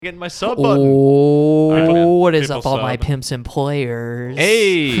Getting my sub button. Oh, what is People up, all my sub. pimps and players?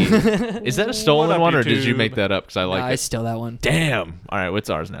 Hey, is that a stolen What up, one, or did you YouTube? make that up? Because I like I it. steal that one. Damn. All right, it's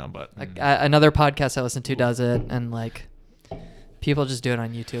ours now, but Another podcast I listen to does it, and like people just do it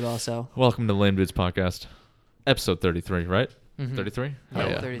on YouTube also. welcome to Lame Dudes Podcast, episode 33, right? Mhm. 33? Yeah,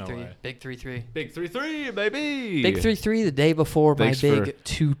 yeah. 33. No way. Big 3-3. Big 3-3, baby. Big 3-3 the day before Thanks my for- big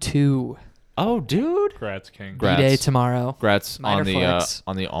 2-2. Oh, dude. Congrats, King. Gra- B-Day Congrats. tomorrow. Congrats Minor flex.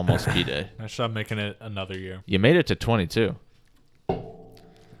 on the almost B-Day. I should stop making it another year. You made it to 22. You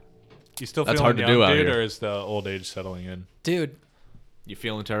still That's feeling hard to young, do out dude, here. or is the old age settling in? Dude, You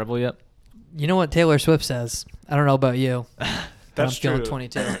feeling terrible yet? you know what Taylor Swift says? I don't know about you. but That's I'm feeling true.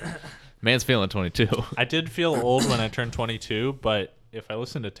 22. Man's feeling 22. I did feel old when I turned 22, but if I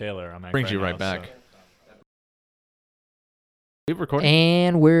listen to Taylor, I'm Brings you right back. We recording?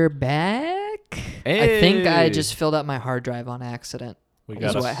 And we're back. I think I Hey. just filled up my hard drive on accident. We Is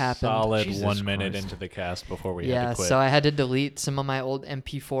got a what happened. solid Jesus 1 minute Christ. into the cast before we Yeah, had to quit. so I had to delete some of my old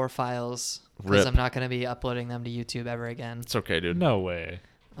MP4 files because Rip. I'm not going to be uploading them to YouTube ever again. It's okay, dude. No way.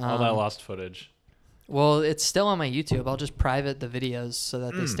 All that Um, lost footage. Well, it's still on my YouTube. I'll just private the videos so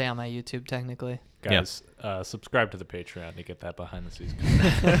that they Mm. stay on my YouTube technically. Guys, subscribe to the Patreon to get that behind the scenes.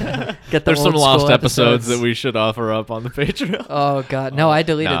 Get the There's some old lost school episodes that we should offer up on the Patreon. Oh god, no! I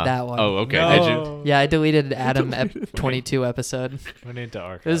deleted Nah. that one. Oh, okay. No. Did you? Yeah, I deleted Adam 22 episode. We need to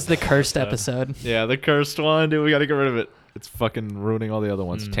archive. It was the that cursed episode. Yeah, the cursed one, dude. We got to get rid of it. It's fucking ruining all the other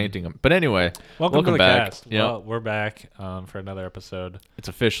ones, Mm. tainting them. But anyway, Welcome to the back. cast. Yeah, Well, we're back for another episode. it's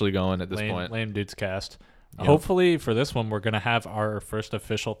officially going at this Lame, point. Lame Dudes Cast. Yep. Hopefully for this one, we're going to have our first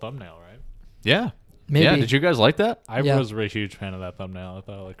official thumbnail, right? Yeah. Maybe. Yeah. Did you guys like that? I Yeah. was a huge fan of that thumbnail. I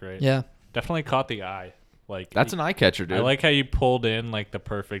thought it looked great. Yeah. Definitely caught the eye. Like That's an eye catcher, dude. I like how you pulled in like the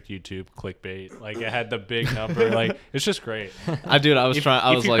perfect YouTube clickbait. Like it had the big number. Like it's just great. I dude. I was If, trying. I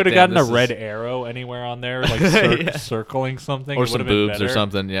if was you like, could have damn, gotten a this red is- arrow anywhere on there, like Yeah. circling something, or it some would've been boobs or better.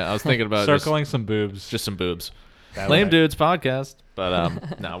 something. Yeah, I was thinking about circling some boobs. just some boobs. That Lame would- Dudes podcast,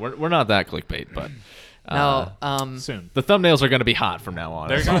 but no, we're not that clickbait, but No. soon. the thumbnails are going to be hot from now on.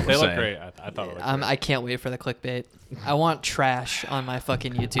 They're that's gonna, all they we're look saying. great. I thought it looked great. I can't wait for the clickbait. I want trash on my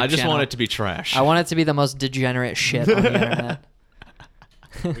fucking YouTube I just channel. want it to be trash. I want it to be the most degenerate shit on the internet.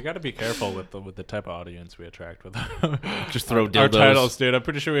 We got to be careful with the type of audience we attract with Just throw our dildos. titles, dude. I'm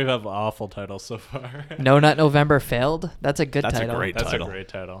pretty sure we have awful titles so far. No Nut November failed. That's a good That's a title. great That's title. a great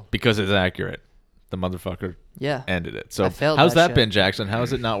title. because it's accurate. The motherfucker Yeah. ended it. So I failed how's that that shit. been, Jackson? How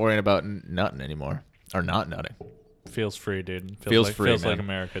is it not worrying about nutting anymore or not nutting? Feels free, dude. Feels like, free, Feels man. like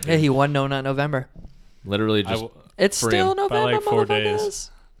America. Dude. Yeah, he won No Nut November. Literally I just w- It's Free still him. By, November, like, 4 days. motherfuckers.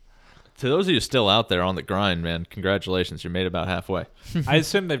 to those of you still out there on the grind, man. Congratulations, you made it about halfway. I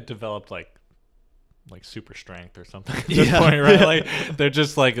assume they've developed like super strength or something at this point, right? Like they're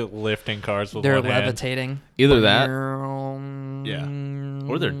just like lifting cars with They're one hand. levitating. Either that, Yeah.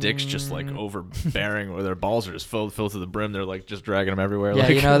 or their dicks just like overbearing, or their balls are just filled to the brim. They're like just dragging them everywhere. Yeah,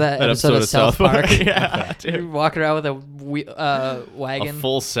 like you know that episode of South Park? yeah, You're dude. walking around with a A wagon.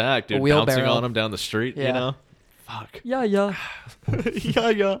 full sack, dude, a bouncing wheelbarrow. on them down the street. You Yeah. know, fuck. Yeah, yeah.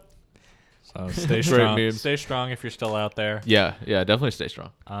 yeah. So stay Great strong. memes. Stay strong if you're still out there. Yeah, definitely stay strong.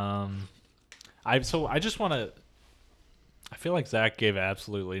 I just want to. I feel like Zach gave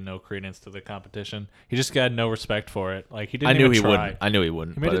absolutely no credence to the competition. He just got no respect for it. Like he didn't. I knew even he try. wouldn't. I knew he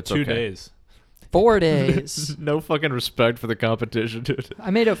wouldn't. He made but it it's 2 okay. days. 4 days. No fucking respect for the competition, dude.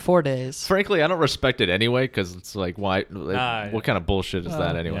 I made it 4 days. Frankly, I don't respect it anyway because it's like, why? Like, Nah, what kind of bullshit is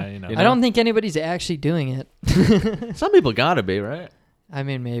that anyway? yeah, you know. I don't think anybody's actually doing it. Some people gotta be right, I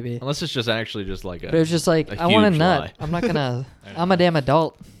mean, maybe. unless it's just actually just like But it was just like, a I want a huge nut. lie. I'm not gonna. I I'm a damn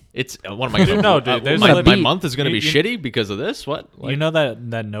adult. It's what am I gonna No, dude, there's my, a- my month is gonna you- be you- shitty because of this. What? You know that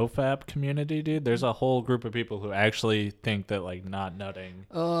nofap community, dude? There's a whole group of people who actually think that like not nutting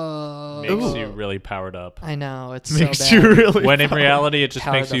Oh. makes you really powered up. I know it's makes so bad. you really. When in reality, it just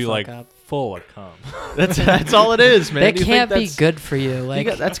Power makes the you fuck like up. full of cum. that's all it is, man. That You think can't be that's- good for you.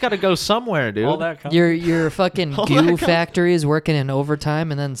 Like that's got to go somewhere, dude. All that cum. your fucking All that goo cum- factory is working in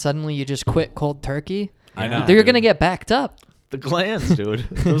overtime, and then suddenly you just quit cold turkey. I know. They're dude. gonna get backed up. The glands, dude.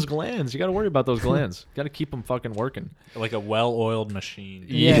 Those glands. You got to worry about those glands. Got to keep them fucking working. like a well-oiled machine.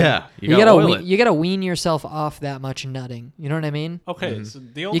 Yeah. You gotta gotta oil it. you gotta wean yourself off that much nutting. You know what I mean? Okay, Mhm. so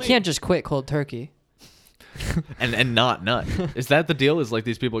the only You can't just quit cold turkey. and not nut. Is that the deal? Is like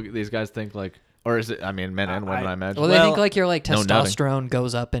these guys think like, or is it? I mean, men and women, I imagine. Well, they think like your like no nutting. testosterone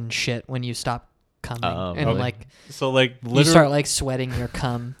goes up and shit when you stop coming, and really? like so like you literally start like sweating your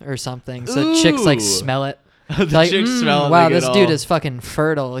cum or something. So chicks like Ooh. smell it. The Like, chicks smell it, wow, they this get dude all- is fucking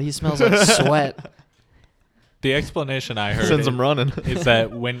fertile. He smells like sweat. The explanation I heard Sends them running. is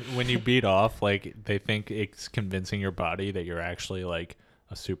that when you beat off, like they think it's convincing your body that you're actually like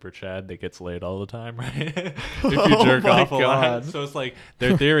a super Chad that gets laid all the time, right? If you jerk my off a lot. God. So it's like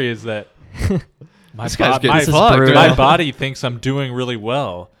their theory is that my, This guy's getting my, fucked, brutal. my body thinks I'm doing really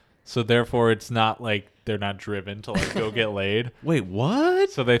well, so therefore it's not like they're not driven to like go get laid. Wait,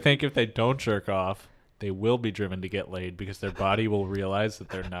 what? So they think if they don't jerk off, they will be driven to get laid because their body will realize that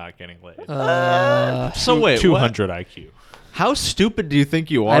they're not getting laid. So wait, 200 IQ. How stupid do you think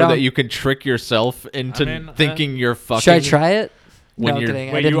you I are don't- that you can trick yourself into I mean, thinking you're fucking? Should I try it? When No, you're- kidding.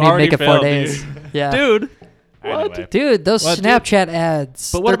 I Wait, didn't you even already make it 4 failed, days. dude. Yeah. dude? Anyway. Dude, those What, dude? Snapchat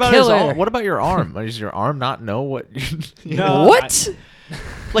ads. But what they're about his killer. arm? What about your arm? Does your arm not know what? No, What?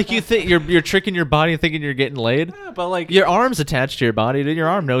 Like you think you're tricking your body and thinking you're getting laid? Yeah, but like Your arm's attached to your body, dude. Your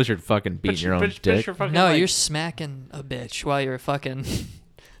arm knows you're fucking beating your own dick. you're fucking No, like, you're smacking a bitch while you're fucking.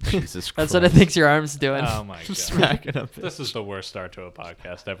 Jesus Christ. That's what it thinks your arm's doing. oh my god. Smacking up. This is the worst start to a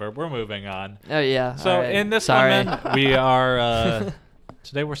podcast ever. We're moving on. Oh yeah. So all right. in this Sorry. one, then, we are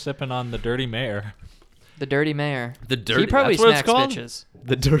today we're sipping on the Dirty Mayor. The Dirty Mayor. The dirty. He probably that's what it's smacks called? bitches.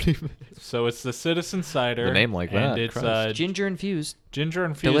 The dirty. So it's the Citizen Cider. The name like and that, it's Christ. Ginger infused. ginger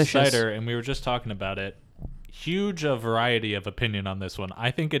infused Delicious. cider, and we were just talking about it. Huge variety of opinion on this one.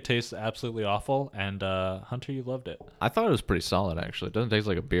 I think it tastes absolutely awful, and Hunter, you loved it. I thought it was pretty solid actually. It doesn't taste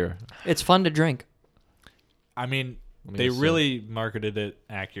like a beer. It's fun to drink. I mean, Let me they just see. really marketed it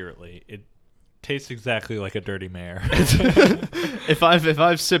accurately. It tastes exactly like a Dirty Mayor. If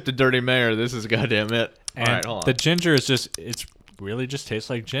I've sipped a dirty mayor, this is goddamn it. And All right, hold on. the ginger is it's really just tastes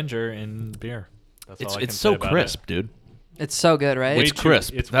like ginger in beer. That's all I can It's say so about crisp, dude. It's so good, right? Way It's too-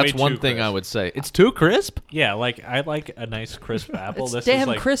 crisp. it's That's way one too thing I crisp. would say. It's too crisp. Yeah, like I like a nice crisp apple. It's This damn is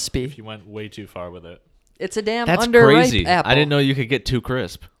like crispy. if you went way too far with it. It's a damn That's underripe crazy. apple. I didn't know you could get too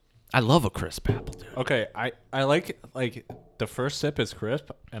crisp. I love a crisp apple, dude. Okay, I like the first sip is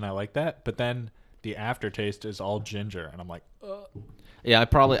crisp and I like that, but then the aftertaste is all ginger and I'm like, Yeah,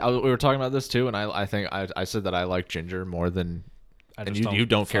 we were talking about this too, and I think I said that I like ginger more than, I and just you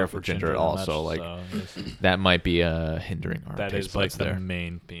don't care fuck for with ginger at that all. much, So like it's- that might be hindering our that taste is like buds the there.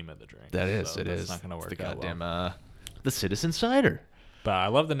 main theme of the drink. That is, so it that's is. not gonna It's work the out goddamn well. the Citizen Cider. But I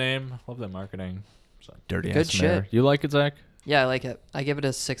love the name, love the marketing. So Dirty Good ass mayor. shit. You like it, Zach? Yeah, I like it. I give it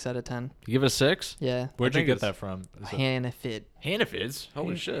a 6 out of 10. You give it a 6? Yeah. where'd I you think get it's that from? Is it Hannaford. Hannafids.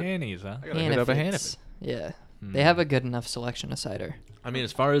 Holy shit. Hannies, huh? I gotta hit up a Hannaford. Hannaford's. Yeah. Hmm. They have a good enough selection of cider. I mean,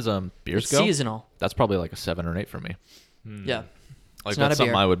 as far as beers It's go, seasonal. that's probably like a 7 or 8 for me. Hmm. Yeah. Like It's not that's a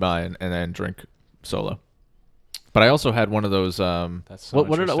something beer. I would buy and then drink solo. But I also had one of those. That's so What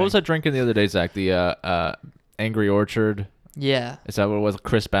was interesting. I drinking the other day, Zach? The Angry Orchard. Yeah. Is that what it was?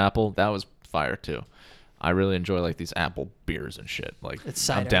 Crisp apple. That was fire too. I really enjoy like these apple beers and shit. Like It's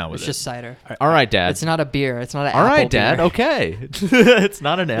cider. I'm down with it's it. just cider. All right, Dad. It's not a beer. It's not an All apple right, Dad. beer. Okay. It's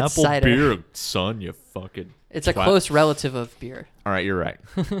not an It's apple cider. beer, son. You fucking. It's a twat. close relative of beer. All right, you're right.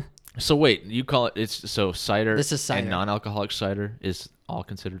 So wait, you call it? It's so cider. This is cider. And non-alcoholic cider is all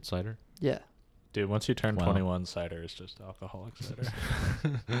considered cider. Yeah. Dude, once you turn Wow. 21, cider is just alcoholic cider.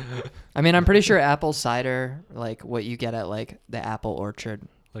 I mean, I'm pretty sure apple cider, like what you get at like the apple orchard,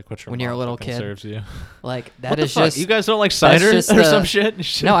 Like what your When you're a mom little fucking kid. serves you. like that What the is fuck? just. You guys don't like cider just or the- some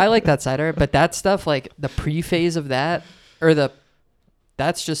shit? No, I like that cider, but that stuff like the pre-phase of that or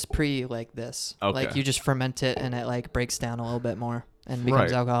that's just pre like this. Like Okay. you just ferment it and it like breaks down a little bit more and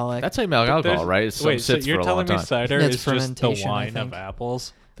becomes Right. alcoholic. That's how you make alcohol, There's- right? It's Wait, so sits you're for a telling long me time. cider It's is just the fermentation, I wine of think.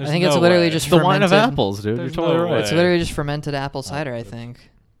 apples? I think it's literally just the wine of fermented. apples, dude. There's You're totally no right. It's way. literally just fermented apple cider, I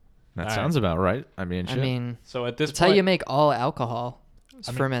think. That Alright. sounds about right. I mean, I shit. mean, So at this it's point, how you make all alcohol. It's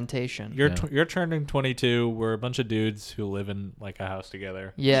I mean, fermentation. you're Yeah. you're turning 22. We're a bunch of dudes who live in like a house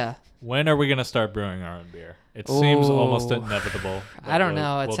together. Yeah. When are we gonna start brewing our own beer? It seems almost Ooh. inevitable. I don't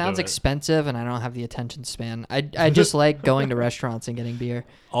know. It we'll sounds do expensive, and I don't have the attention span. I just like going to restaurants and getting beer.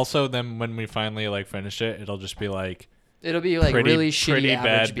 Also, then when we finally like finish it, it'll just be like It'll be like pretty, really shitty pretty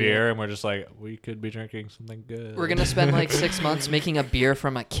average bad beer, and we're just like, we could be drinking something good. We're gonna spend like 6 months making a beer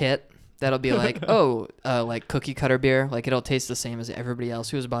from a kit that'll be like, like cookie cutter beer. Like it'll taste the same as everybody else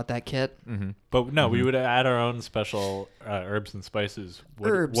who's bought that kit. Mm-hmm. But no, we would add our own special herbs and spices.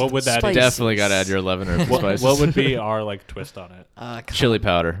 Herbs What and would that spices. be? Definitely got to add your 11 herbs and What, spices. what would be our like twist on it? Chili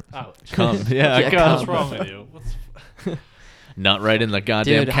powder? Oh, Come. Yeah, Yeah, come. what's wrong with you? What's Not right in the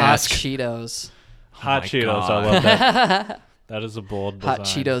goddamn Dude, cask. hot Cheetos. hot my Cheetos? God. I love that. That is a bold design. Hot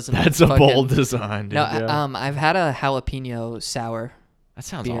Cheetos. And That's a fucking- bold design, dude. No, yeah. I've had a jalapeno sour That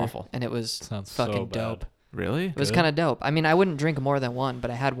sounds beer, awful. and it was Sounds fucking so bad. dope. Really? It was Good. kind of dope. I mean, I wouldn't drink more than one,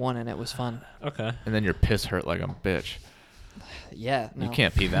 but I had one and it was fun. Okay. And then your piss hurt like a bitch. Yeah. You No.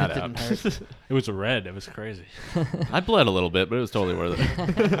 can't pee that It out. didn't hurt. It was red. It was crazy. I bled a little bit, but it was totally worth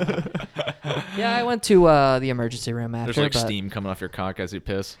it. Yeah, I went to the emergency room after. There's like but, steam coming off your cock as you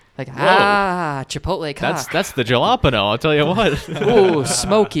piss. Like, Whoa. Chipotle cock. That's the jalapeno. I'll tell you what. Ooh,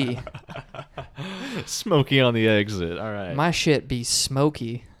 smoky. Smoky on the exit. All right. My shit be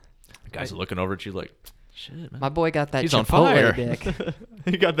smoky. Guys are looking over at you like, shit, man. My boy got that He's on Chipotle fire. dick.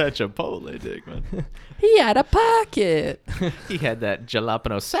 He got that Chipotle dick, man. He had a pocket. He had that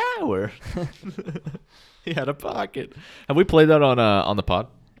jalapeno sour. He had a pocket. Have we played that on the pod?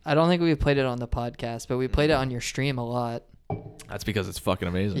 I don't think we played it on the podcast, but we played it on your stream a lot. That's because it's fucking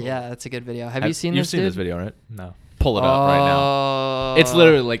amazing. Yeah, that's a good video. Have you seen You've this, seen dude? this video, right? No. Pull it up right now. Oh. It's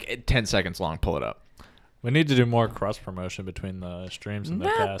literally like 10 seconds long. Pull it up. We need to do more cross promotion between the streams and the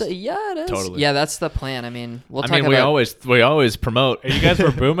Not cast. the yadas. Totally. Yeah, that's the plan. I mean, we'll I talk mean, about. we always promote. Hey, you guys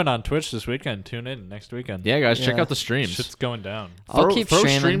were booming on Twitch this weekend. Tune in next weekend. Yeah, guys, check Yeah. out the streams. Shit's going down. I'll throw keep throw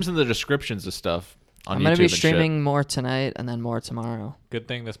streaming. streams in the descriptions of stuff on I'm YouTube gonna be and shit. streaming more tonight and then more tomorrow. Good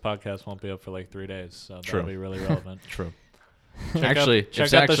thing this podcast won't be up for like 3 days, so True. that'll be really relevant. True. Check Actually, out, if check out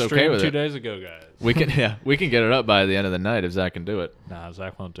Zach's the okay stream with 2 it, days ago, guys. we can get it up by the end of the night if Zach can do it. Nah,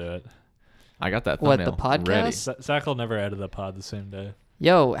 Zach won't do it. I got that What, thumbnail the podcast? ready. Zach will never edit the pod the same day.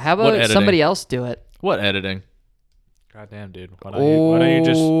 Yo, how What about editing? somebody else do it? What editing? Goddamn, dude. Why don't you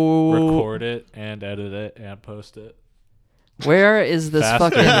just Oh. record it and edit it and post it? Where is this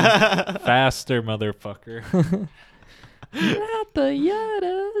Faster. fucking? Faster, motherfucker. Not the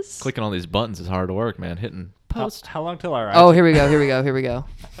yadas. Clicking all these buttons is hard work, man. Hitting post. How long till our Oh, here we go. Here we go. Here we go.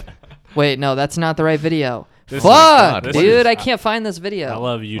 Wait, no, that's not the right video. This- Fuck, God, this dude, is- I can't find this video. I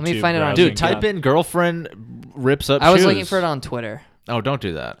love YouTube. Let me find it on. browsing. Dude, type in girlfriend rips up I was shoes. looking for it on Twitter. Oh, don't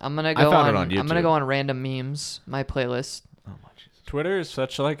do that. I'm gonna I go found on. it on I'm gonna YouTube. go on random memes. My playlist. Oh my Jesus. Twitter is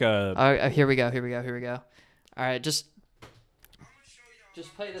such like a. Here we go. Here we go. Here we go. All right, just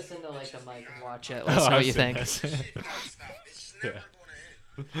play this into like the mic and watch it. Let us know what you think. Yeah.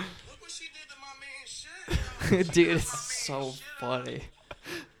 Look what she did to my man shit. Dude, it's so funny.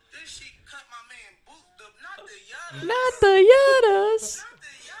 Then she cut my man booked up, not the yada. Not the yadas. Not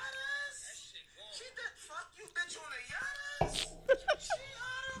the yadas. She did fuck you, bitch, on the yadas. She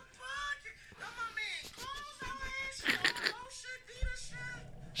out of pocket. Got my man clothes on her. She got her lotion, Peter shit.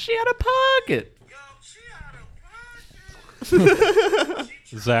 She had a pocket. Yo, she out of pocket.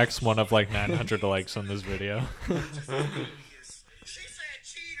 Zach's one of like 900 likes on this video. She said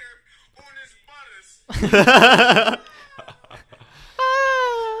cheater on his butters.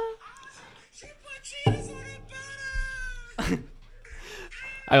 She put cheaters on her butters.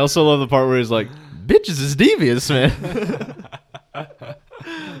 I also love the part where he's like, "Bitches is devious, man."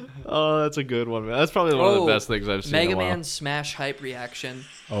 Oh, that's a good one, man. That's probably one of the Oh, best things I've seen. Mega in a while. Man Smash hype reaction.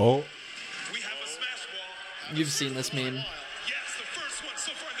 Oh. We have a smash ball. You've seen this meme. Yes, the first one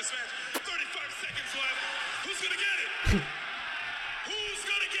so far in this match. 35 seconds left. Who's gonna get it? Who's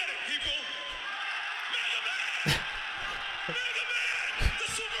gonna get it, people? Mega Man! Mega Man! The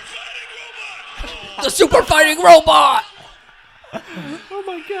super fighting robot! The super fighting robot. Oh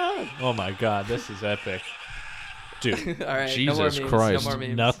my god. Oh my god, this is epic. Dude, All right, Jesus no more memes, Christ. No more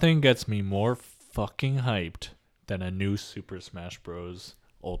memes. nothing gets me more fucking hyped than a new Super Smash Bros.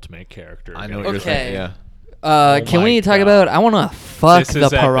 Ultimate character. I know what getting you're saying. Okay. Yeah. Oh Can my we talk God. about? I want to fuck This the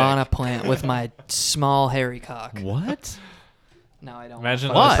is epic. piranha plant with my small hairy cock. What? No, I don't.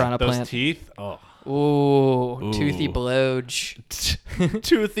 Imagine wanna fuck What? the piranha those plant. teeth. Oh, Ooh, toothy Ooh. blowge.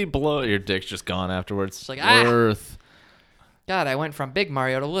 Toothy blow. Your dick's just gone afterwards. It's like, ah. Worth. God, I went from big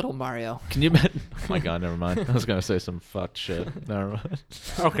Mario to little Mario. Can you bet? Oh my god, never mind. I was gonna say some fucked shit. Never mind.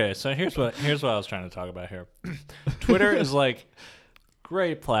 okay. So here's what I was trying to talk about here. Twitter is like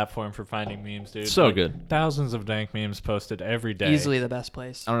great platform for finding memes, dude. So Like, good. Thousands of dank memes posted every day. Easily the best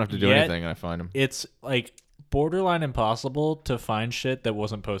place. I don't have to do Yet- anything, and I find them. It's like borderline impossible to find shit that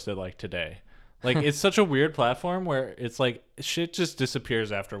wasn't posted like today. Like it's such a weird platform where it's like shit just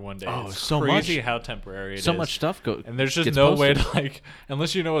disappears after one day. Oh, it's so crazy much- how temporary it is. So much stuff goes. And there's just gets no way posted. to like,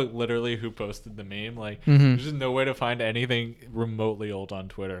 unless you know literally who posted the meme. Like, Mm-hmm. there's just no way to find anything remotely old on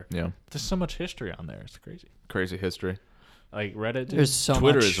Twitter. Yeah. There's so much history on there. It's crazy. Crazy history. Like Reddit. dude. There's so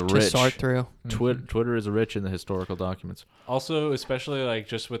Twitter much is to rich. sort through. Twitter is rich in the historical documents. Also, especially like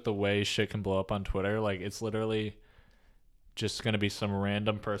just with the way shit can blow up on Twitter, like it's literally just gonna be some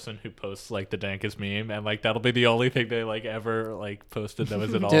random person who posts like the dankest meme, and like that'll be the only thing they like ever like posted that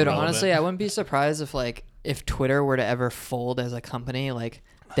was at all. Dude, relevant. honestly, I wouldn't be surprised if Twitter were to ever fold as a company. Like,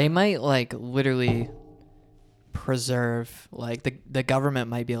 they might like literally preserve. Like the government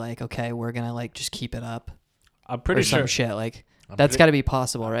might be like, okay, we're gonna like just keep it up I'm or pretty some sure. shit. Like I'm that's pretty- got to be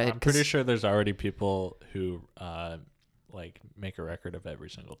possible, right? I'm pretty 'Cause- sure there's already people who like make a record of every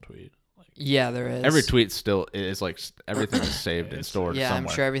single tweet. Like, Yeah, there is. Every tweet still is like everything is saved and It's- stored Yeah, somewhere.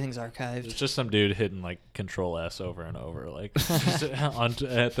 I'm sure everything's there's archived. just some dude hitting like Control S over and over, like just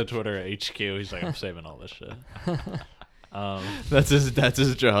at the Twitter HQ. He's like, I'm saving all this shit. That's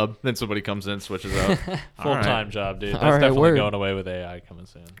his job. Then somebody comes in, switches out. Full All time right. job, dude. That's All right, definitely word. going away with AI coming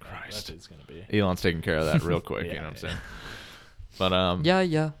soon. Christ. That dude's gonna be. Elon's taking care of that real quick. You know what I'm saying? But Yeah.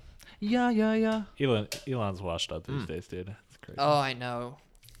 yeah. Elon's washed up these days, dude. It's crazy. Oh, I know.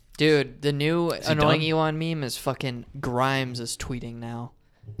 Dude, the new he annoying done? Elon meme is fucking Grimes is tweeting now.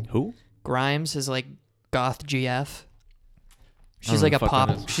 Who? Grimes is like goth GF. don't She's know like who a the fuck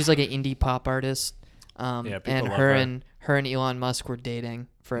that pop. is. She's like an indie pop artist. Yeah, people And love her her. and Elon Musk were dating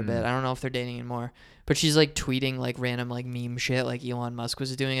for a Hmm. bit. I don't know if they're dating anymore. But she's like tweeting like random like meme shit like Elon Musk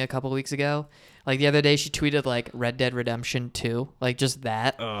was doing a couple weeks ago. Like the other day she tweeted like Red Dead Redemption 2, like just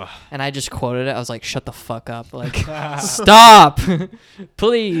that. And I just quoted it. I was like, "Shut the fuck up. Like stop.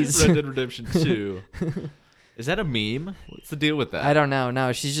 Please." Red Dead Redemption 2. Is that a meme? What's the deal with that? I don't know.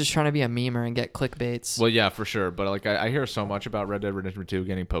 No, she's just trying to be a memer and get clickbaits. Well, yeah, for sure. But like, I hear so much about Red Dead Redemption 2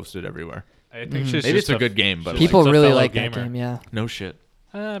 getting posted everywhere. I think she's Maybe just it's a good game, but she's like, People just a really fellow like that gamer. game, yeah. no shit.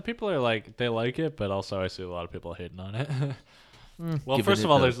 People are like they like it, but also I see a lot of people hating on it. Well, Giving first it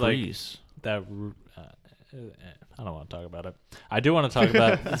of all, the there's like breeze. that. I don't want to talk about it. I do want to talk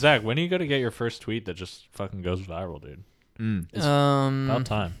about Zach. When are you gonna get your first tweet that just fucking goes viral, dude? It's about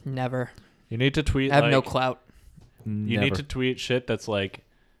time. Never. You need to tweet. I have no like, clout. You need to tweet shit that's like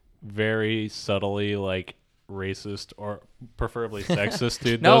very subtly like racist or preferably sexist,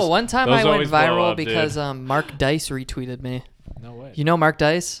 dude. No, Those- one time those I went always blow viral up, dude. because Mark Dice retweeted me. No way. You know Mark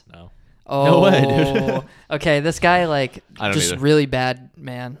Dice? No. Oh, No way, dude. Okay, this guy like I don't just either. really bad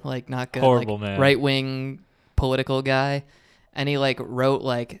man, like not good, Horrible like, man. right wing political guy, and he like wrote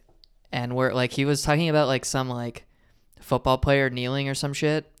like, and where like he was talking about like some like football player kneeling or some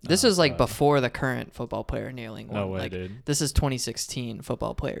shit. This Oh, is like God. before the current football player kneeling. No one. way, like, dude. This is 2016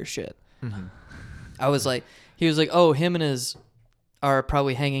 football player shit. Mm-hmm. I was like, he was like, oh, him and his are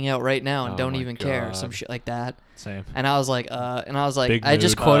probably hanging out right now and Oh don't my even care, or some God. shit like that. Same. And I was like, Big I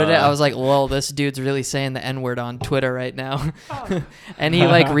just mood. quoted it. I was like, lol, this dude's really saying the N word on Twitter right now. And he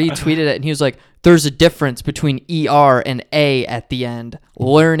like retweeted it and he was like, there's a difference between ER and A at the end.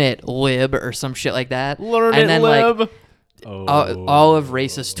 Learn it, lib, or some shit like that. Learn and it, then lib. like Oh. all of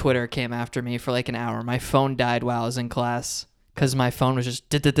racist Twitter came after me for like an hour. My phone died while I was in class because my phone was just.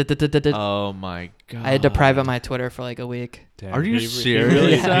 Oh my god. I had to private my Twitter for like a week. Damn, Are you he serious,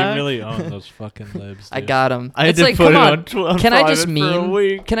 Really, Zach? He really owned those fucking libs. I dude. got him. I had It's to like, put come it on. on Can I just private for a meme?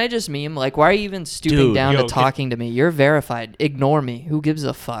 week. Can I just meme? Like, why are you even stooping Dude, down yo, to talking to me? You're verified. Ignore me. Who gives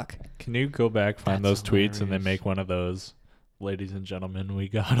a fuck? Can you go back, find That's those tweets, and then hilarious. make one of those? Ladies and gentlemen, we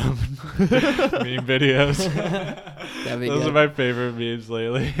got them. Meme videos. That'd be Those good. are my favorite memes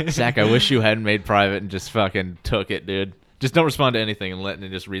lately. Zach, I wish you hadn't made private and just fucking took it, dude. Just don't respond to anything and let it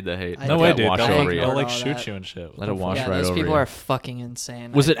just read the hate. I no Let way, that dude. wash They'll, Don't over like, you. they'll ignore like all shoot that. you and shit. Let it wash Yeah, right those over people you. are fucking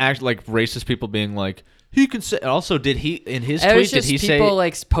insane. Was it actually like racist people being like, he can say? Also, did he in his It tweet? was Did just he people say?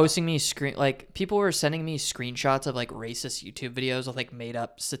 like posting me like people were sending me screenshots of like racist YouTube videos with like made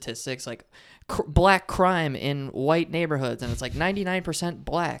up statistics like black crime in white neighborhoods and it's like 99%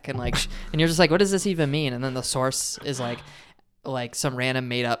 black and like and you're just like what does this even mean? And then the source is like some random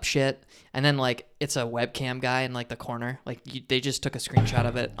made up shit and then like it's a webcam guy in like the corner like they just took a screenshot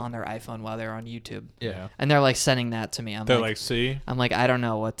of it on their iPhone while they're on YouTube Yeah. and they're like sending that to me. They're like, see? I'm like I don't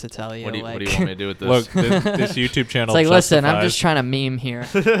know what to tell you. What do you, like, what do you want me to do with this? Look, this YouTube channel. it's like listen, I'm justifies- just trying to meme here.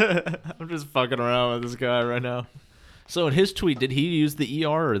 I'm just fucking around with this guy right now. So in his tweet, did he use the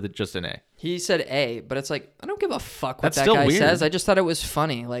ER or just an A? He said A, but it's like I don't give a fuck what That's that still guy weird. says. I just thought it was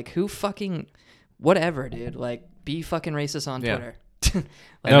funny. Like who fucking whatever, dude. Like be fucking racist on Yeah. Twitter. like,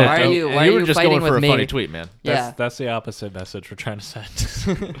 No, why are don't- you And why are were you just fighting going for with a me? funny tweet, man. Yeah. That's the opposite message we're trying to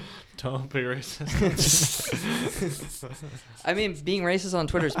send. Don't be racist. I mean, being racist on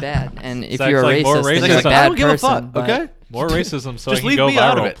Twitter is bad, and if Zach's you're a like, more racist, then racist. you're a Like, bad I don't give a person. fuck. but- Okay. More racism so Just I can leave go me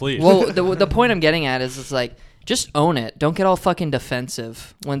out of viral, it. please. Well, the point I'm getting at is it's like just own it. Don't get all fucking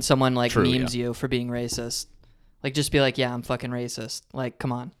defensive when someone like True, memes you for being racist. Like just be like, yeah, I'm fucking racist. Like,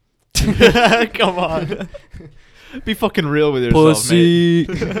 come on. Come on. Be fucking real with yourself, mate.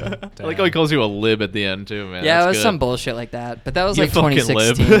 I like how he calls you a lib at the end too, man. Yeah, That's it was good. some bullshit like that. But that was You like fucking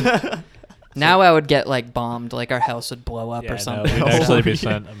 2016. lib. Now I would get like bombed, like our house would blow up yeah, or no, something. we'd actually be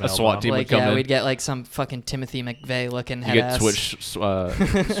sent A SWAT team would like come yeah, in. we'd get like some fucking Timothy McVeigh looking You head get ass. Twitch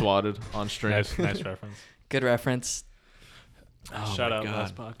swatted on stream. Nice reference. Good reference. Oh Shout my out God.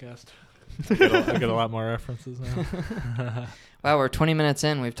 last podcast. I get a lot more references now. Wow, we're 20 minutes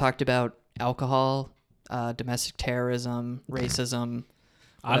in. We've talked about alcohol, domestic terrorism, racism.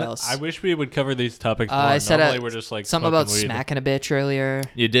 What else? I wish we would cover these topics more. I said Normally we're just like something about smoking weed. smacking a bitch earlier.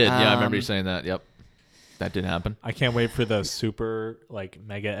 You did. Yeah, I remember you Um, saying that. Yep. That did happen. I can't wait for the super like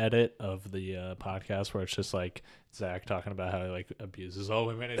mega edit of the podcast where it's just like Zach talking about how he like abuses all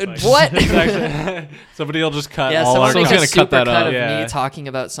women. It's like, What? it's actually- somebody will just cut Yeah, all someone our makes a gonna super cut that cut out. of Yeah. me talking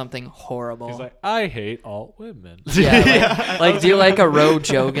about something horrible. He's like, I hate all women. Yeah, like do like a Ro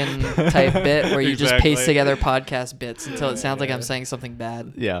Jogan type bit where you just paste Exactly. together podcast bits until it sounds like I'm saying something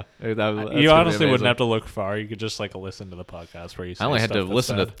bad. Yeah. You honestly wouldn't have to look far. You could just like listen to the podcast where you. Say I only had to stuff that's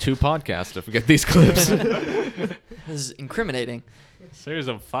listen to said. 2 podcasts to get these clips. This is incriminating. Series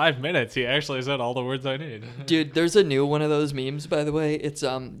of 5 minutes. He actually said all the words I need. Dude, there's a new one of those memes, by the way. It's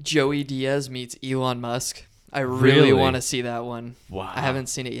Joey Diaz meets Elon Musk. I really Really? want to see that one. Wow. I haven't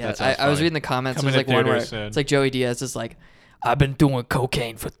seen it yet. That sounds I was funny. reading the comments. Coming There's to like one where theaters soon. it's like Joey Diaz is like, I've been doing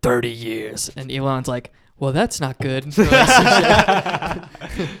cocaine for 30 years. And Elon's like, well, that's not good. Or like some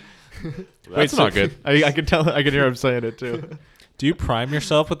shit. That's so- not good. I can tell. I can hear him saying it too. Do you prime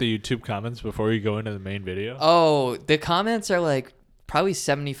yourself with the YouTube comments before you go into the main video? Oh, the comments are like probably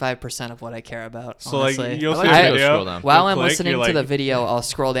 75% of what I care about. So honestly. like you'll I see like a to go video. scroll down. While you'll I'm click, listening you're to the like, video, I'll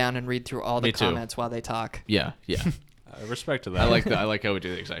scroll down and read through all the Me too. comments while they talk. Yeah. Yeah. I respect to that. I like how we do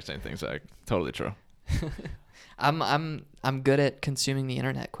the exact same thing, Zach. Totally true. I'm good at consuming the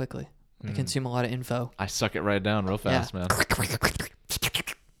internet quickly. I consume a lot of info. I suck it right down real fast, man.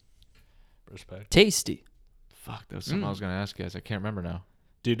 Respect. Tasty. Fuck, that was something I was gonna ask you guys. I can't remember now.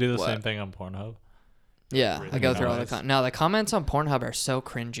 Do you do the What? same thing on Pornhub? Yeah, Really I go through all the nice. No, the comments on Pornhub are so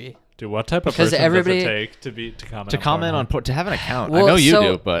cringy. Dude, what type of Because person everybody- does it take to comment? To comment on to have an account. Well, I know you so-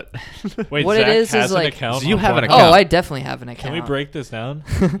 do, but Wait, what Zach it is has an like- account So you on have an Pornhub? account. Oh, I definitely have an account. Can we break this down?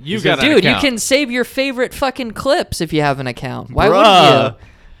 you got an Dude, you account. can save your favorite fucking clips if you have an account. Why Bruh. wouldn't you?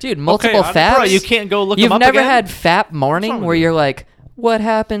 Dude, multiple I'm- faps. Bro, you can't go look You've them up never again? had Fap Morning wrong with where you? you're like, what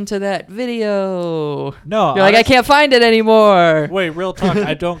happened to that video? No. You're like, I can't find it anymore. Wait, real talk.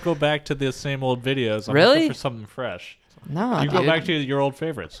 I don't go back to the same old videos. I'm Really? looking for something fresh. No, You go back to your old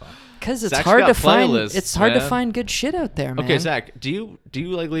favorites. because it's Zach's hard got to find. playlists, It's hard to man. find good shit out there, man. Okay, Zach, do you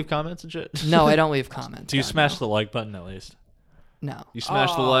like leave comments and shit? No, I don't leave comments. Do you God, smash the like button at least? No, You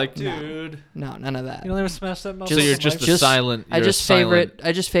smash the like. dude. no, none of that. You don't even smash that. So you're just Just- a silent. I you're a just silent-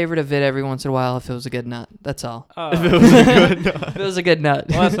 favorite a vid every once in a while if it was a good nut. That's all. Oh. If it was a good nut.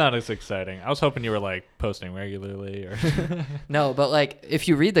 Well, that's not as exciting. I was hoping you were like posting regularly or. No, but like if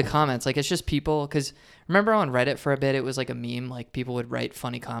you read the comments, like it's just people. Because remember on Reddit for a bit, it was like a meme. Like people would write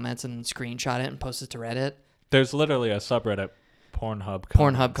funny comments and screenshot it and post it to Reddit. There's literally a subreddit, Pornhub.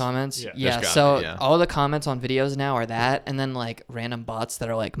 Pornhub comments. Yeah. Yeah. There's gotta So be, yeah. all the comments on videos now are that, and then like random bots that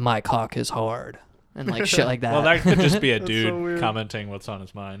are like, "My cock is hard," and like shit like that. Well, that could just be a dude commenting what's on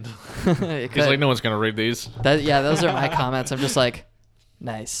his mind. It He's could. like, no one's gonna read these. Yeah, those are my comments. I'm just like,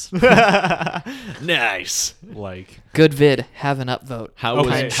 nice, Nice. Like, good vid. Have an upvote. How Okay.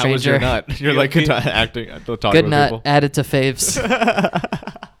 was Kind how was your stranger. nut? You're You- like you- acting, talking Good with nut. people. Added to faves.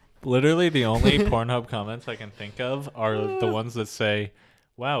 literally, the only Pornhub comments I can think of are the ones that say,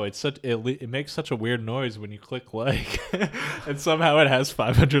 "Wow, it makes such a weird noise when you click like," and somehow it has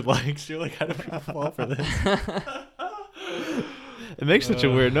 500 likes. You're like, how do people fall for this? It makes such a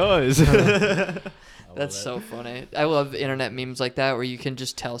weird noise. That's so funny. I love internet memes like that where you can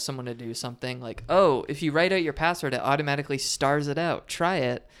just tell someone to do something like, "Oh, if you write out your password, it automatically stars it out. Try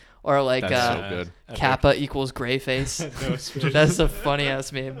it." Or like That's so good. Kappa equals gray face. No, it's just That's a funny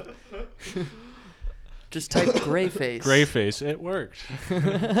ass meme. Just type gray face. gray face. It worked,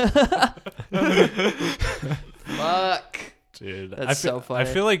 Fuck. dude. That's I so funny. I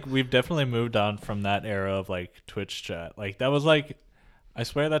feel like we've definitely moved on from that era of like Twitch chat. Like that was like. I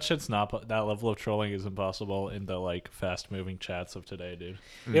swear that shit's not that level of trolling is impossible in the like fast moving chats of today, dude.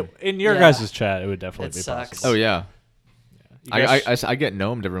 In your Yeah. guys' chat, it would definitely It be sucks. possible. Oh yeah. You guys- I get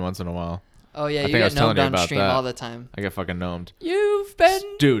gnomed every once in a while. Oh yeah, I you think I get was telling gnomed you on about stream that. all the time. I get fucking gnomed. You've been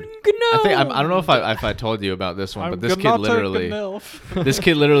Dude, gnomed. I don't know if I told you about this one, I'm but this kid gonna take a literally milf. this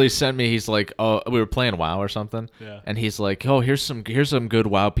kid literally sent me. He's like, oh, we were playing WoW or something, Yeah. and he's like, oh, here's some good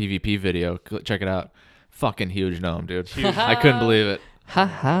WoW PvP video. Check it out. Fucking huge gnome, dude. I couldn't believe it. Ha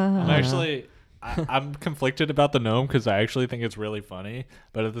ha. I'm actually, I'm conflicted about the gnome because I actually think it's really funny,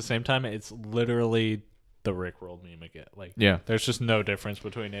 but at the same time, it's literally the Rickroll meme again. Like, Yeah. there's just no difference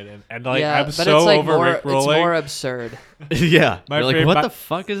between it, and like yeah, I'm but so it's like over more. It's Rickrolling. more absurd. Yeah. My You're like, favorite- what my- the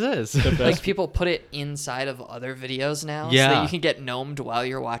fuck is this? The Like best, people put it inside of other videos now, so Yeah. that you can get gnomed while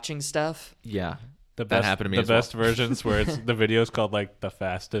you're watching stuff. Yeah. The That best, happened to me the as well. best versions where it's the video's called like the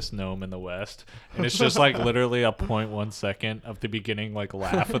fastest gnome in the West, and it's just like literally a 0.1 second of the beginning like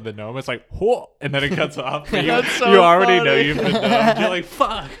laugh of the gnome. It's like whoa, and then it cuts off. But you, That's so you already know funny. you've been gnomed. You're like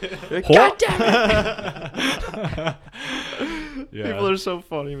fuck. God damn it! Yeah. People are so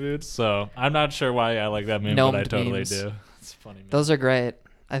funny, dude. So I'm not sure why I like that meme, but I Gnomed totally memes. do. It's funny. Meme. Those are great.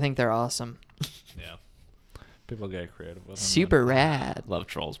 I think they're awesome. Yeah. People get creative with them. Super rad. Love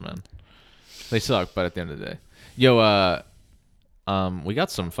trolls, man. They suck, but at the end of the day, yo, we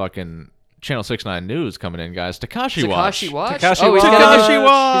got some fucking Channel 69 news coming in, guys. Takashi Watch. Takashi Watch. Takashi Oh, he's Watch. got, Takashi he's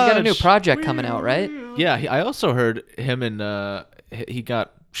got a Watch. new project coming out, right? Yeah, I also heard him and he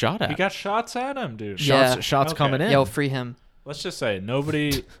got shot at. He got shots at him, dude. Yeah. shots Okay. coming in. Yo, free him. Let's just say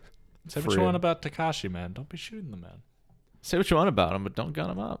nobody say what For you want him. about Takashi, man. Don't be shooting the man. Say what you want about him, but don't gun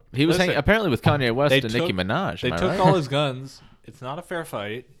him up. He was Listen, hanging, apparently with Kanye West they and Nicki took- Minaj. They Am I took right? all his guns. It's not a fair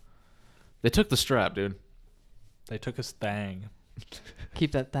fight. They took the strap, dude. They took his thing.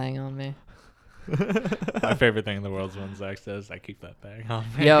 Keep that thing on me. My favorite thing in the world is when Zach says, "I keep that thing on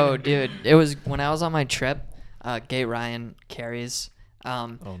me." Yo, dude, it was when I was on my trip. Gay Ryan carries.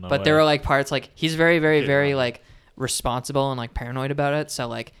 no But there way. were like parts like he's very, very, Gay very Ryan. like responsible and like paranoid about it. So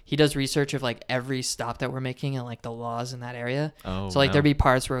like he does research of like every stop that we're making and like the laws in that area. Oh, So like wow. there'd be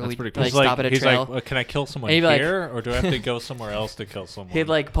parts where That's we'd pretty cool. like He's stop at a he's trail. like, well, can I kill someone And he'd be like- here, or do I have to go somewhere else to kill someone? He'd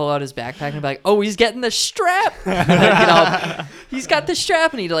like pull out his backpack and be like, "Oh, he's getting the strap." And then, you know, he's got the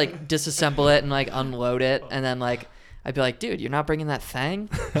strap, and he'd like disassemble it and like unload it, and then like I'd be like, "Dude, you're not bringing that thing."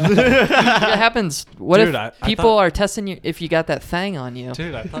 It happens. What Dude, if I people thought- are testing you if you got that thing on you?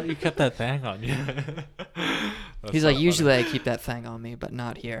 Dude, I thought you kept that thing on you. That's He's so like, funny. "Usually I keep that thing on me, but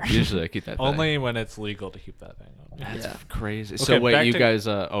not here." Usually I keep that thing. Only when it's legal to keep that thing on. That's Yeah. crazy. Okay, So wait, back you to- guys?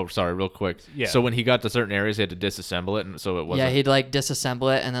 Oh, sorry, real quick. Yeah. So when he got to certain areas, he had to disassemble it, and so it wasn't. Yeah, he'd like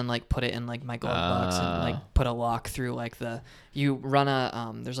disassemble it and then like put it in like my glove box and Ah. like put a lock through like the. You run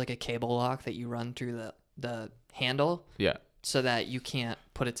a there's like a cable lock that you run through the handle Yeah. so that you can't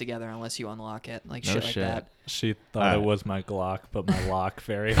put it together unless you unlock it, like No shit like shit. that. She thought Alright. it was my Glock, but my lock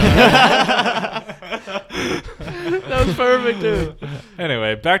very hard. That was perfect, dude.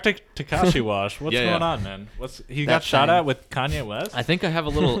 Anyway, back to Takashi Wash. What's Yeah, going yeah. on, man? He That got shot thing. at with Kanye West? I think I have a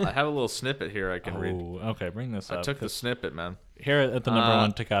little snippet here I can read. Oh, okay, bring this I up. took the 'cause snippet, man. here at the number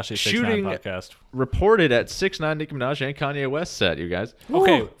one Takashi 69 shooting- podcast. Reported at 6ix9ine Nicki Minaj and Kanye West set, you guys.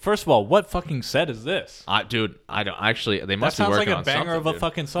 Okay, first of all, what fucking set is this? Dude, I don't actually. They That must be sounds working like a on banger something, of a dude.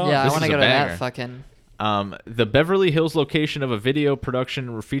 fucking song. Yeah, I this want to is go a to banger. that fucking. The Beverly Hills location of a video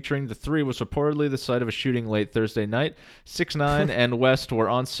production featuring the three was reportedly the site of a shooting late Thursday night. 6ix9ine and West were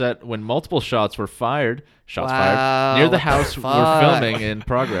on set when multiple shots were fired. Shots Wow, fired near the what the house were fuck? filming in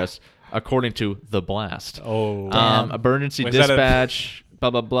progress, according to The Blast. Oh, Damn. Emergency Was that a- dispatch,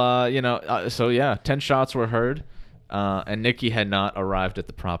 blah blah blah. You know, so yeah, 10 shots were heard, and Nikki had not arrived at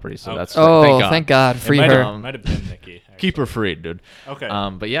the property. So Oh. that's Oh, thank God. thank God, it free might her. have, might have been Nikki. actually. Keep her freed, dude. Okay,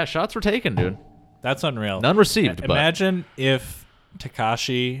 But yeah, shots were taken, dude. that's unreal. None received, but Imagine if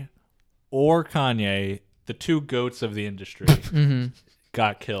Takashi or Kanye, the two goats of the industry,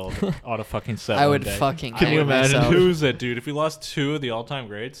 got killed on a fucking set. I one would day. fucking. Can hang you imagine? myself. Lose it, dude. If we lost two of the all-time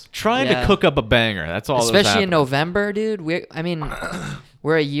greats, trying Yeah. to cook up a banger. That's all. that was Especially in happening. November, dude.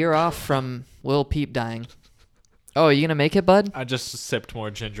 We're a year off from Lil Peep dying. Oh, are you gonna make it, bud? I just sipped more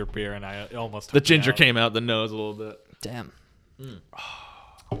ginger beer and I almost The took me ginger out. came out the nose a little bit. Damn.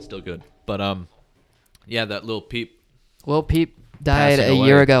 Still good, but yeah, that little peep. Lil Peep died Passing a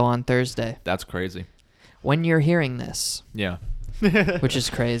year away. ago on Thursday. That's crazy. When you're hearing this, Yeah, which is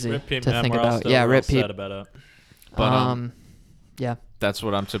crazy Rip Peep, to man. think We're all about. still Yeah, real Rip sad Peep. about it. but Yeah. that's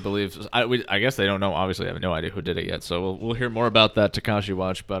what I'm to believe. I guess they don't know. Obviously, I have no idea who did it yet. So we'll hear more about that Takashi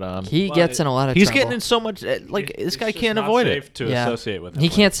Watch. But He Well, gets in a lot of he's trouble. getting in so much. Like this It's guy just can't not avoid safe it. to Yeah. associate with him. He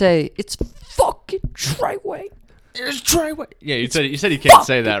can't say it's fucking Treyway. It's Treyway. Yeah, you said he can't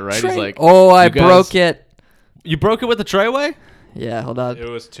say that, right? He's like, oh, I "You guys- broke it. You broke it with the Treyway? Yeah, hold on. It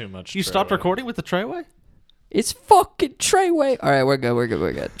was too much. You stopped Treyway. recording with the Treyway? It's fucking Treyway. All right, we're good.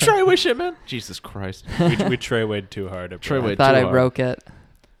 Treyway shit, man. Jesus Christ. we Treywayed too hard. At Treyway. I thought too I hard. broke it.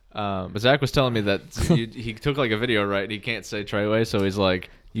 But Zach was telling me that he took like a video, right? And he can't say Treyway, so he's like,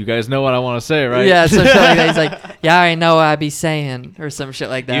 "You guys know what I want to say, right?" Yeah, some shit like that. He's like, yeah, I know what I be saying, or some shit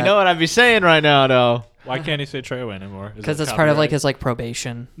like that. You know what I'd be saying right now, though. Why can't he say Treyway anymore? Because it's part of like his like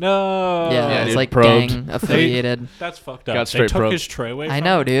probation. No. Yeah, Yeah, it's dude, like probed. gang affiliated. That's fucked up. Got They straight took probed. his Treyway. I from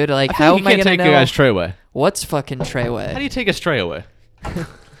know, him? dude. Like, I how think am I you can't gonna take know a guy's Treyway. what's fucking How do Treyway? you take a Stray away?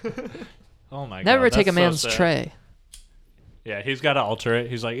 Oh my god. Never take a that's so man's sad. tray. Yeah, he's got to alter it.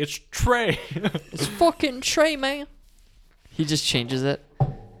 He's like, it's Trey. It's fucking Trey, man. He just changes it.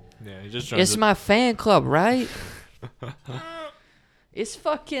 Yeah, he just joins It's it. my fan club, right? It's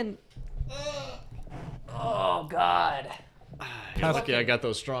fucking. Oh God. You're lucky I got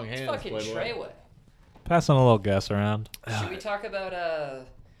those strong hands. It's fucking Treyway. Passing a little gas around. Should we talk about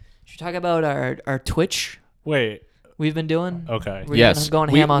our Twitch Wait. we've been doing? Okay. We're Yes,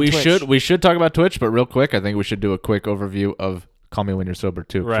 going we, ham on we Twitch. should talk about Twitch, but real quick, I think we should do a quick overview of Call Me When You're Sober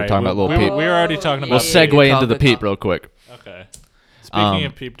too. 'cause Right. We're talking about Lil we, Peep. we were already talking We'll about. yeah, segue yeah, into the talk- Peep real quick. Okay. Speaking Um,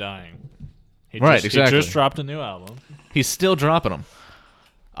 of Peep dying, he right, just, exactly. He just dropped a new album. He's still dropping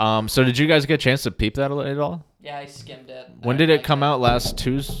them. So did you guys get a chance to peep that at all? Yeah, I skimmed it. When did it come out? Last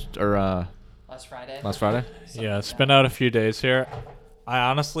Tuesday or Last Friday. last Friday? Yeah, it's been out a few days here. I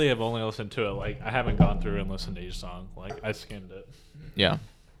honestly have only listened to it. Like, I haven't gone through and listened to each song. Like, I skimmed it. Yeah.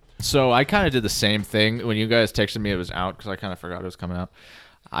 So I kind of did the same thing when you guys texted me it was out because I kind of forgot it was coming out.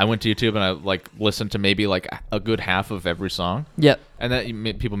 I went to YouTube and I listened to maybe a good half of every song. Yep. And that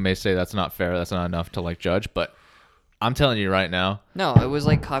people may say that's not fair, that's not enough to judge, but I'm telling you right now, No, it was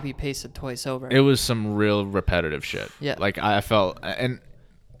like copy pasted twice over. it was some real repetitive shit. Yeah. I felt, and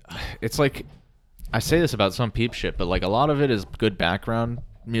it's like I say this about some Peep shit, but a lot of it is good background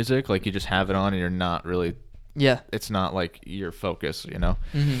music. Like you just have it on and you're not really. Yeah. It's not your focus, you know.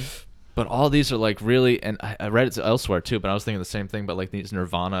 Mm-hmm. But all these are really, and I read it elsewhere too. But I was thinking the same thing. But these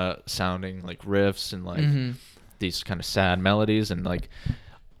Nirvana sounding riffs and Mm-hmm. these kind of sad melodies and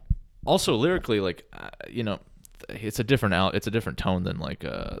also lyrically it's a different it's a different tone than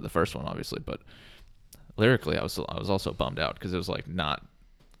the first one obviously. But lyrically, I was also bummed out because it was not.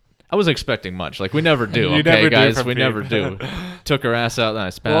 I was expecting much. We never do. You Okay, never do guys, from we Peep. never do. Took her ass out, then I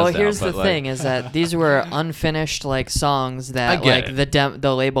spazzed Well, out. here's but, the thing: is that these were unfinished songs that I get it.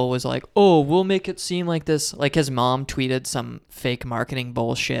 the label was like, oh, we'll make it seem like this. Like his mom tweeted some fake marketing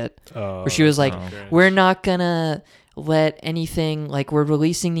bullshit Oh, where she was like, oh. we're not gonna let anything we're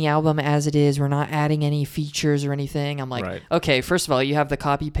releasing the album as it is. We're not adding any features or anything. I'm like, Right. okay, first of all, you have the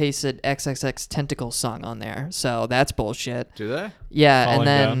copy pasted XXX Tentacle song on there, so that's bullshit. do they? Yeah, Falling and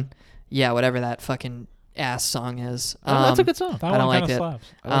then Down? yeah, whatever that fucking ass song is. Oh, that's a good song. That I don't one like kinda it. slaps.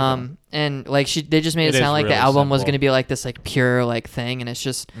 I like that one. And they just made it It is sound like the really album was simple. gonna be this pure thing, and it's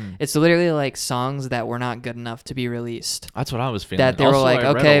just it's literally songs that were not good enough to be released. That's what I was feeling. That they Also, were like, I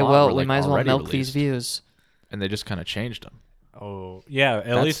read a okay, lot well, were, we might as well already milk these released, views. and they just kind of changed them. Oh, yeah. At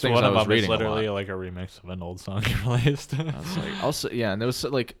That's least things one I of was them is reading a literally lot. a remix of an old song he released. I was also, yeah, and there was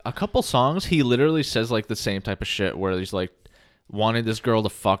a couple songs he literally says the same type of shit where he's wanted this girl to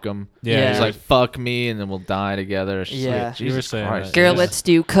fuck him. Yeah. He's fuck me, and then we'll die together. It's just Yeah. like, You were Jesus saying Christ. that, Girl, Yeah. let's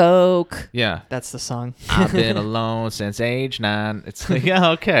do coke. Yeah. That's the song. I've been alone since age 9. It's yeah,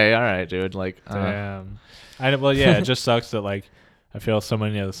 okay, all right, dude. Damn. Well, yeah, it just sucks that I feel so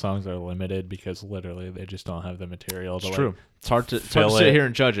many of the songs are limited because literally they just don't have the material. it's to, true. It's hard to fill sit it. here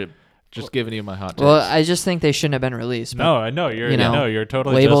and judge it. Just giving you my hot takes. Well, I just think they shouldn't have been released. but No, I know you're. you know, no, you're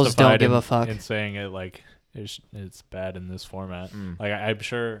totally labels justified don't give in, a fuck. in saying it it's bad in this format. Mm. I'm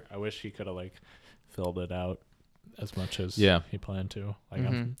sure. I wish he could have filled it out as much as Yeah. he planned to.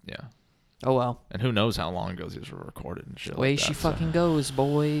 Mhm. yeah. Oh well. And who knows how long ago these were recorded and shit. Way like she that, so. fucking goes,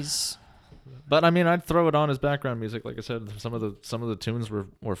 boys. But I mean, I'd throw it on as background music. Like I said, some of the tunes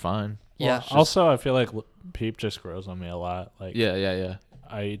were fine. Yeah. Well, also, I feel like Peep just grows on me a lot. Yeah.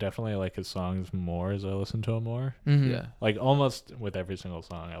 I definitely like his songs more as I listen to him more. Mhm. Yeah. Almost with every single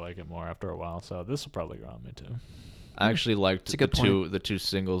song, I like it more after a while. So this will probably grow on me too. I actually liked It's a good the two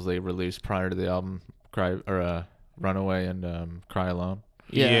singles they released prior to the album, Runaway and Cry Alone.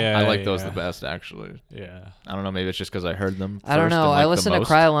 Yeah. I like those the best, actually. Yeah. I don't know, maybe it's just because I heard them. I don't first know. and I liked listened them to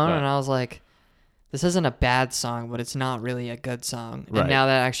Cry most, Alone but- and I was like, this isn't a bad song, but it's not really a good song. Right. And now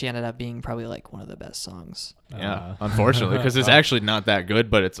that actually ended up being probably one of the best songs. Yeah, unfortunately, because it's actually not that good,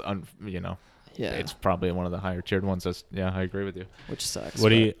 but it's Yeah. it's probably one of the higher tiered ones. Yeah, I agree with you. Which sucks. What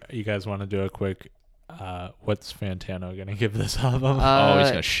do but- you guys want to do a quick? What's Fantano gonna give this album? Oh, he's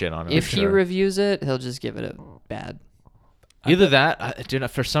Uh, gonna shit on it. If for he sure. reviews it, he'll just give it a bad. Either that, dude,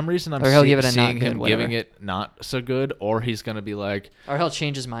 for some reason I'm Or he'll give it a not seeing good, him whatever. giving it not so good, or he's gonna be like, Or he'll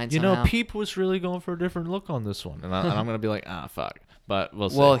change his mind you somehow. know, Peep was really going for a different look on this one, and I'm gonna be like, fuck. But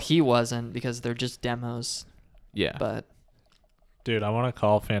we'll see. Well, he wasn't because they're just demos. yeah, But Dude, I want to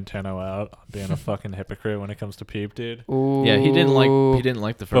call Fantano out on being a fucking hypocrite when it comes to Peep, dude. yeah, he didn't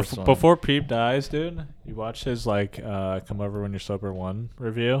like the first one. Before Peep dies, dude, you watch his Come Over When You're Sober 1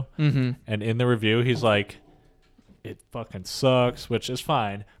 review, Mm-hmm. and in the review he's like, it fucking sucks, which is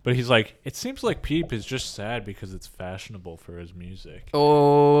fine, but he's like, it seems like Peep is just sad because it's fashionable for his music.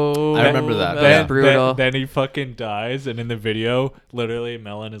 Oh, I remember that. That Yeah. was brutal. Then he fucking dies, and in the video, literally,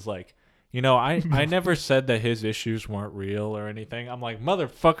 Melon is like, You know, I never said that his issues weren't real or anything. I'm like,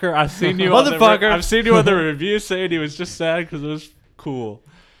 motherfucker, I've seen you Motherfucker. I've seen you on the review saying he was just sad because it was cool.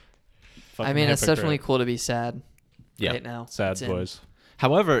 I Fucking mean, it's hypocrite. definitely cool to be sad Yeah. right now. Sad It's in. boys.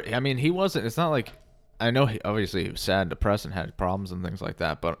 However, I mean, he wasn't. It's not like I know. Obviously, he was sad, and depressed, and had problems and things like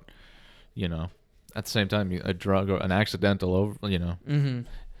that. But you know, at the same time, a drug or an accidental over. You know, Mm-hmm.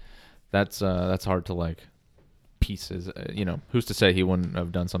 that's hard to like pieces. You know, who's to say he wouldn't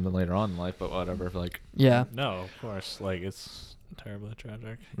have done something later on in life? But whatever. Like, Yeah. No, of course. Like, it's terribly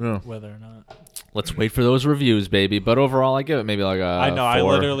tragic. yeah. Whether or not. Let's wait for those reviews, baby. But overall, I give it maybe like a I know. 4 I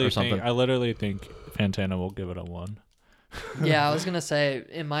literally or something. think Fantana will give it a 1. Yeah, I was gonna say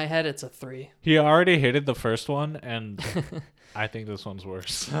in my head it's a 3. He already hated the first one, and I think this one's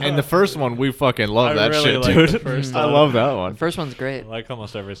worse. And the first one, we fucking love I that really shit, like dude. the first I one. love that The one. first one's I great. like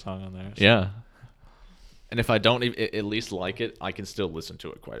almost every song on there. So. Yeah. And if I don't at least like it, I can still listen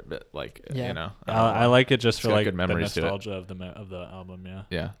to it quite a bit. Like, Yeah. you know. I like it just It's for got like good the memories to it. nostalgia of the album. Yeah.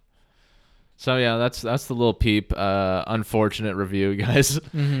 Yeah. So yeah, that's the little peep. Unfortunate review, guys.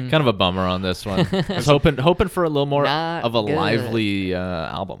 Mhm. Kind of a bummer on this one. I was hoping for a little more Not of a good. lively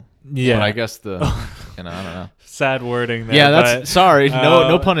album. Yeah. But I guess I don't know. Sad wording there. Yeah, but that's sorry.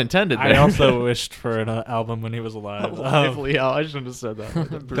 No pun intended. There. I also wished for an album when he was alive. lively. I shouldn't have said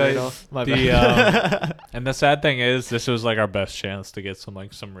that. Brutal. My The, bad. And the sad thing is, this was like our best chance to get some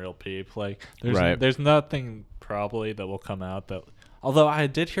real peep. Like, Right. there's nothing probably that will come out that. Although I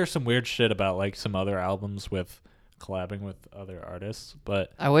did hear some weird shit about like some other albums with collabing with other artists,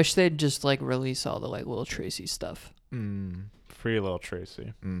 but I wish they'd just like release all the like Lil Tracy stuff. Mm, free Lil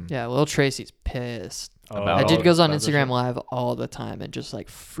Tracy. mm. Yeah, Lil Tracy's pissed. About That all dude goes on about this Instagram shit? Live all the time and just like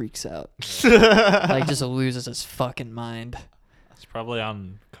freaks out. Like just loses his fucking mind. It's probably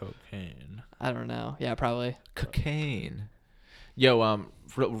on cocaine. I don't know. Yeah, probably. Cocaine. Yo,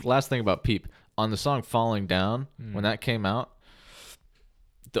 last thing about Peep on the song "Falling Down" when that came out.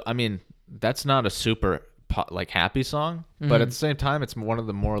 I mean, that's not a super happy song, but at the same time, it's one of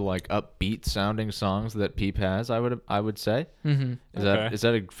the more like upbeat sounding songs that Peep has. I would say. Mm-hmm. Is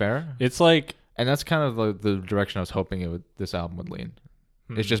that a fair? It's like And that's kind of the direction I was hoping this album would lean.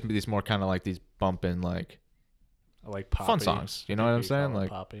 It's just these more kind of like these bumping like poppy. fun songs. You know what I'm saying? Like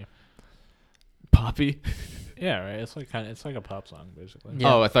poppy. Poppy. Yeah, right. It's like it's like a pop song basically.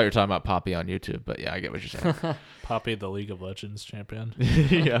 Yeah. Oh, I thought you were talking about Poppy on YouTube, but yeah, I get what you're saying. Poppy, the League of Legends champion.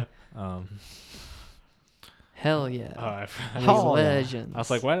 Yeah. Hell yeah. I League of Legends.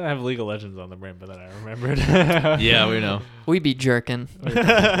 was like, why did I have League of Legends on the brain? But then I remembered. Yeah, we know. We be jerking. we were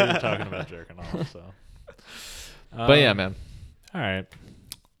talking about jerking off. So. But yeah, man. All right.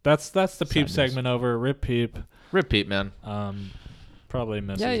 That's the Peep news. segment over. Rip Peep. Rip Peep, man. Probably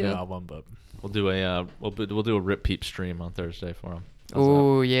misses Yeah, the yeah. album, but We'll do a we'll do a Rip Peep stream on Thursday for him.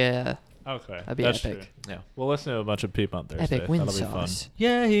 Oh yeah. okay, That'd be that's epic. true. Yeah. We'll listen to a bunch of Peep on Thursday. Epic win That'll be fun. sauce.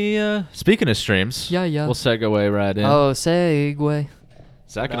 Yeah, he speaking of streams, Yeah, yeah. we'll segue right in. Oh, segue.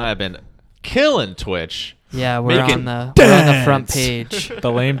 Zach and I have been killing Twitch. Yeah, we're Making on the front page.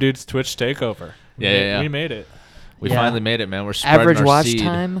 The Lame Dudes Twitch takeover. Yeah. We made it. We Yeah. finally made it, man. We're spreading Average our watch seed.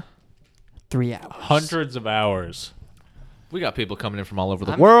 time 3 hours. Hundreds of hours. We got people coming in from all over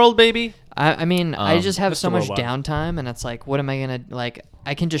the I'm- world, baby. I mean, I just have Mr. so much Worldwide. downtime, and it's like, what am I gonna like?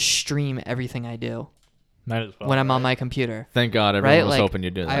 I can just stream everything I do Might as well. when I'm on my computer. Thank God everyone Right? was Like, hoping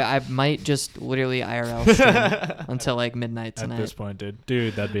you'd do that. I might just literally IRL stream until like midnight At tonight. this point,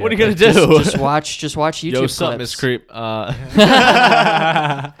 dude, that'd be. What are you epic. gonna do? Just watch YouTube Yo, sup, clips. Miss Creep?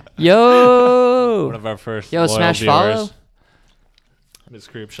 Yo. One of our first. Yo, loyal smash viewers. follow. Miss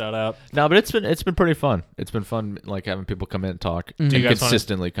Creep, shout out. No, but it's been pretty fun. It's been fun, like having people come in and talk Do and you guys wanna-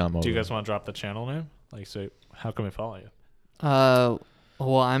 consistently come over. Do you guys want to drop the channel name? Like, so how can we follow you?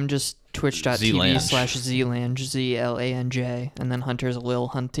 Well, I'm just twitch.tv Zlange. /Zlange, ZLANJ, and then Hunter's Lil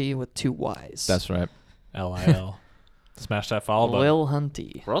Hunty with 2 Y's. That's right. LIL. Smash that follow button. Lil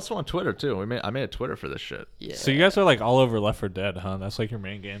Hunty. We're also on Twitter too. I made a Twitter for this shit. Yeah. So you guys are like all over Left 4 Dead, huh? That's like your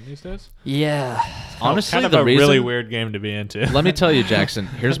main game these days. Yeah. Honestly, kind of the a reason, really weird game to be into. Let me tell you, Jackson.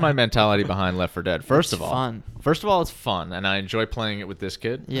 Here's my mentality behind Left 4 Dead. First It's of all, fun. it's fun, and I enjoy playing it with this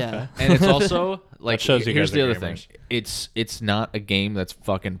kid. Yeah. And it's also like shows you here's guys the are other thing. gamers. It's not a game that's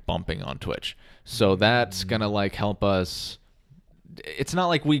fucking bumping on Twitch. So that's gonna like help us. It's not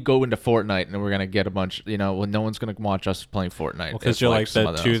like we go into Fortnite and we're gonna get a bunch. When no one's gonna watch us playing Fortnite Because It's you're like some the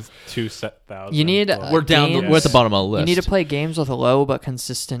other two else. thousand. You need We're down. games- We're at the bottom of the list. You need to play games with a low but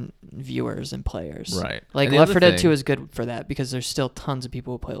consistent viewers and players. Right. Like And the Left other 4 Dead thing- 2 is good for that because there's still tons of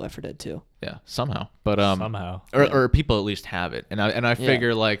people who play Left 4 Dead 2. Yeah, somehow. But Somehow. or people at least have it. And I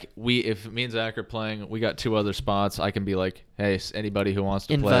figure like if me and Zach are playing, we got 2 other spots. I can be like, hey, anybody who wants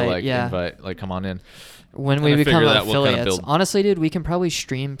to play, Invite, like yeah. invite, like come on in. When And we I become figure that will kinda affiliates, build- honestly, dude, we can probably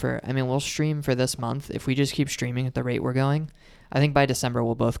stream we'll stream for this month. If we just keep streaming at the rate we're going, I think by December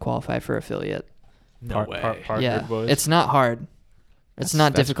we'll both qualify for affiliate. No way. Partnered Yeah, boys. it's not hard. It's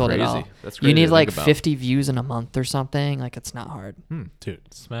not That's difficult at crazy. all. That's You crazy need to like think about. 50 views in a month or something. Like it's not hard. Dude,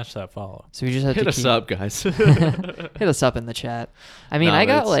 smash that follow. So we just have Hit to us keep, up, guys. hit us up in the chat. I mean, No, I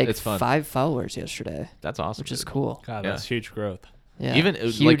got it's- like it's fun. 5 followers yesterday, That's awesome. which is dude. cool. God, Yeah. that's huge growth. Yeah, Even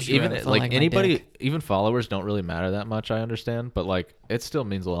Huge like even growth, like unlike my anybody, dick. even followers don't really matter that much. I understand, but like it still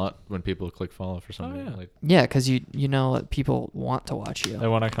means a lot when people click follow for something. yeah. Like Yeah, because you know that people want to watch you. They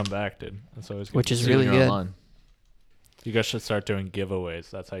want to come back, dude. That's always good. Which to is see. see when really you're good. online. You guys should start doing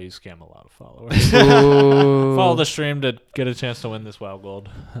giveaways. That's how you scam a lot of followers. Ooh. Follow the stream to get a chance to win this WoW gold.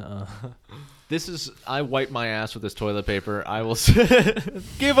 This is I wipe my ass with this toilet paper. I will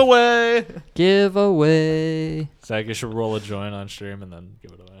giveaway. Giveaway. Zach, you should roll a joint on stream and then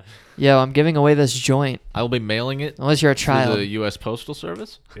give it away. Yo, I'm giving away this joint. I will be mailing it Unless you're a to child. the U.S. Postal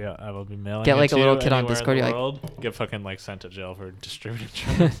Service. Yeah, I will be mailing Get, it like, to a little you kid on anywhere in Discord, the you're like- world. Get fucking like sent to jail for distributing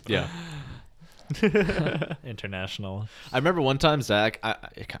drugs. Yeah. International. I remember one time Zach. I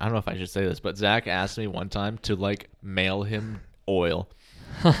don't know if I should say this, but Zach asked me one time to like mail him oil.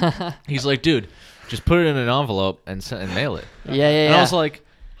 He's like, dude, just put it in an envelope and mail it. Yeah, And I was like,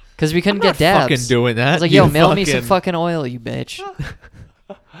 because we couldn't I'm not get dabs. fucking doing that. I was like, you yo, mail me some fucking oil, you bitch.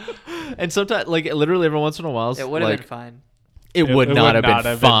 And sometimes, like, literally every once in a while, It would have like, been fine. it would not have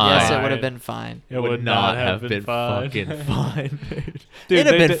been fine. Yes, it Fine. would have been fine. It would not have been fine. fucking fine. Dude. Dude, It'd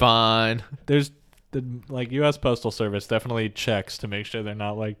have they been did- fine. There's the like U.S. Postal Service definitely checks to make sure they're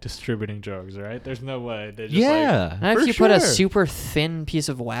not like distributing drugs, right? There's no way they just Yeah. Not for if you put a sure. super thin piece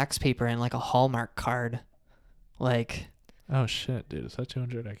of wax paper in like a Hallmark card. Like, like, oh shit, dude, is that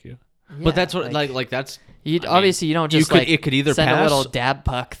 200 IQ? But that's what, like that's. you I mean, obviously you don't just you could, like it could either send a pass little dab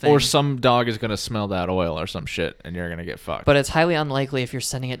puck thing. or some dog is gonna smell that oil or some shit, and you're gonna get fucked. But it's highly unlikely if you're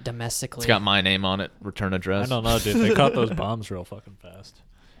sending it domestically. It's got my name on it. Return address. I don't know, dude. They caught those bombs real fucking fast.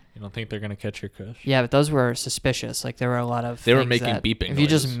 You don't think they're gonna catch your kush? Yeah, but those were suspicious. Like there were a lot of. They were things making that beeping If you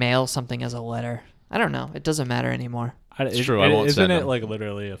just noises. mail something as a letter, I don't know. It doesn't matter anymore. It's true, I won't Isn't send it them. like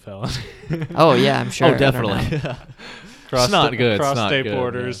literally a felony? Oh yeah, I'm sure. Oh, I don't definitely. know. Cross not sta- good, it's Cross not state good,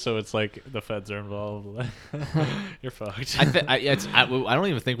 borders, yeah. so it's like the feds are involved. You're fucked. I don't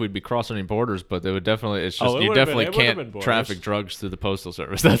even think we'd be crossing any borders, but they would definitely. It's just Oh, it you would've been- definitely it would've been can't borders. traffic drugs through the postal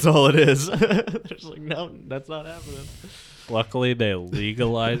service. That's all it is. There's like no, that's not happening. Luckily, they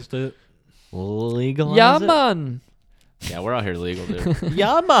legalized it. Legalize Yeah, it? man. Yeah, we're out here legal, dude.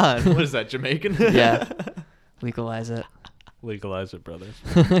 Yeah, man. What is that, Jamaican? Yeah. Legalize it. Legalize it, brothers.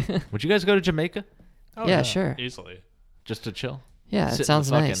 Would you guys go to Jamaica Yeah, sure. Easily. just to chill? Yeah, Sit in it the sounds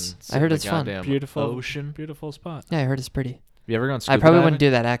fucking- nice. sit I in heard the it's fun. goddamn Beautiful ocean. Beautiful spot. Yeah, I heard it's pretty. You ever gone I scuba probably diving? wouldn't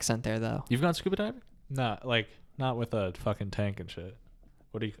do that accent there though. You've gone scuba diving? Not with a fucking tank and shit.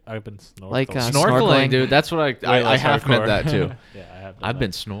 What do you? I've been snorkeling. Like, Snorkeling, Snorkeling. dude. That's what Way I less have meant hardcore. that too. Yeah, I have. I've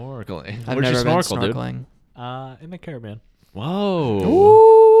been snorkeling. I've Where'd never you been snorkel, dude? snorkeling. in the Caribbean. Whoa.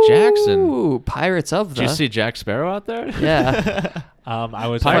 Ooh, Jackson. Pirates of the. Did you see Jack Sparrow out there? Yeah. I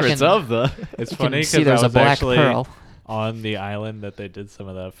was Pirates Fucking- of the. It's You can funny see because I there's a was black actually pearl. on the island that they did some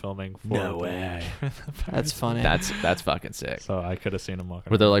of that filming for. No way. That's funny. That's fucking sick. So I could have seen him walking.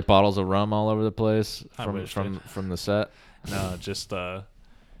 Were there like bottles of rum all over the place I from wish, from the set? No, just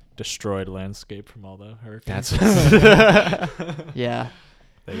destroyed landscape from all the hurricanes. That's. Yeah.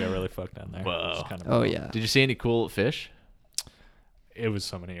 They got really fucked down there. Whoa. It was kind of Oh yeah. Did you see any cool fish? It was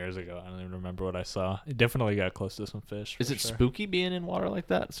so many years ago. I don't even remember what I saw. It definitely got close to some fish. Is for it sure. spooky being in water like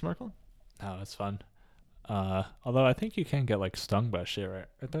that, snorkeling? No, it's fun. Although I think you can get like stung by shit, right?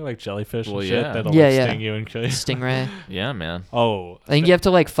 Aren't there like jellyfish Well, and shit yeah. that'll Yeah, like, yeah. sting you and kill you? Stingray. Yeah, man. Oh, I think you have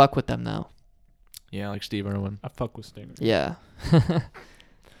to like fuck with them though. Yeah, like Steve Irwin. I fuck with stingray. Yeah.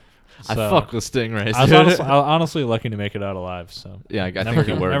 I So, fuck with stingrays. I was dude. honestly lucky to make it out alive. So Yeah, I never, think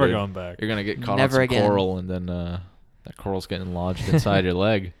you were. never dude. going back. You're gonna get caught Never on some again. coral, and then that coral's getting lodged inside your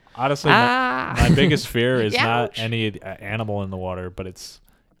leg. Honestly, my biggest fear is not any animal in the water, but it's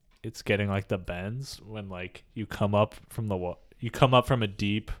getting like the bends when like you come up from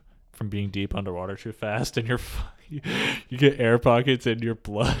being deep underwater too fast, and you get air pockets in your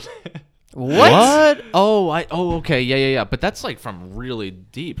blood. What? Oh, okay, yeah. But that's like from really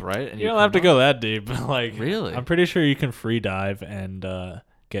deep, right? And You don't have to go that deep. Like Really? I'm pretty sure you can free dive and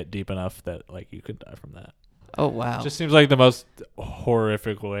get deep enough that like you could die from that. Oh wow. Just seems like the most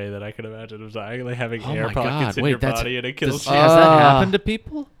horrific way that I could imagine of dying, like having Oh air my pockets God, in wait, your that's- body and it kills Does, you. has that Ah. happened to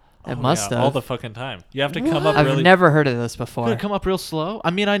people? It Oh, must yeah, have. all the fucking time. You have to come up I've really. never heard of this before. Could it come up real slow? I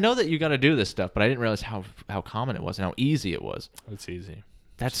mean, I know that you got to do this stuff, but I didn't realize how common it was and how easy it was. It's easy.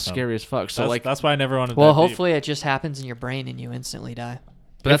 That's So- scary as fuck. So that's, like, that's why I never wanted. Well, that deep. hopefully it just happens in your brain and you instantly die.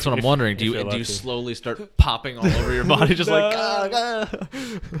 but that's what I'm if- wondering. Do if you you're do you lucky. slowly start popping all over your body, just like No.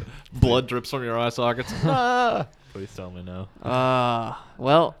 blood drips from your eye sockets? Ah. Please tell me no.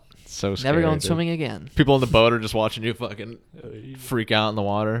 Well, So scary. never going dude. swimming again. People in the boat are just watching you fucking freak out in the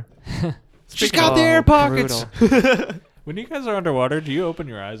water. She's Speaking got of- the air Oh, pockets. When you guys are underwater, do you open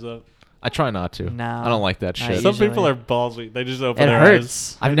your eyes up? I try not to. No, I don't like that not shit. Some usually. people are ballsy. They just open It their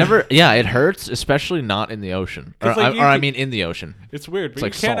hurts. I've never. Yeah, it hurts, especially not in the ocean. Or, 'Cause, like, you I can- mean, in the ocean. eyes. It's weird, but It's you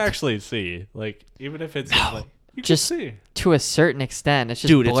like can't salt. actually see. Like even if it's like you Just can see. To a certain extent, it's just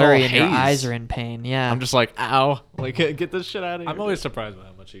Dude, it's all blurry and your haze. eyes are in pain. Yeah. I'm just like, ow! Like, get this shit out of here. I'm always surprised by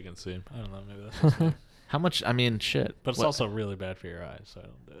how much you can see. I don't know. Maybe that's just me. How much? I mean, shit. But it's What- also really bad for your eyes, so I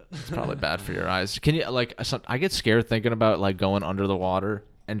don't do it. It's probably bad for your eyes. Can you like? I get scared thinking about like going under the water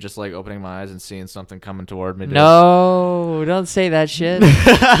and just like opening my eyes and seeing something coming toward me. Dude. No, don't say that shit.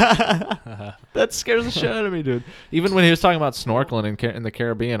 That scares the shit out of me, dude. Even when he was talking about snorkeling in the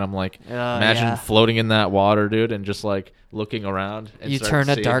Caribbean, I'm like, imagine yeah. floating in that water, dude, and just like looking around. And You start turn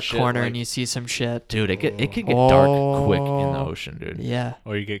a seeing dark shit, corner like- and you see some shit. dude, it could get dark quick in the Oh. ocean, dude. Yeah.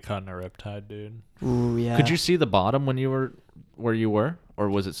 Or you get caught in a riptide, dude. Ooh, yeah. Could you see the bottom when you were where you were, or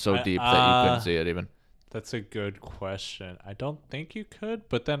was it so deep that you couldn't see it even? That's a good question. I don't think you could,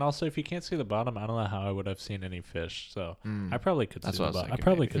 but then also if you can't see the bottom, I don't know how I would have seen any fish. So I probably could That's see what the I was bottom. I thinking,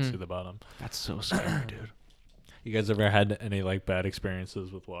 probably maybe. could see the bottom. That's so scary, dude. You guys ever had any like bad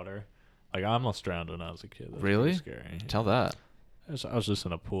experiences with water? Like I almost drowned when I was a kid. That was Really? pretty scary. Tell that. I was just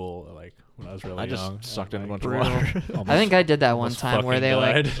in a pool like when I was really I just young. sucked and, in a like, bunch of water. I think I did that one almost time where fucking they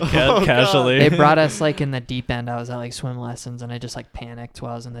like died casually. they brought us like in the deep end. I was at like swim lessons and I just like panicked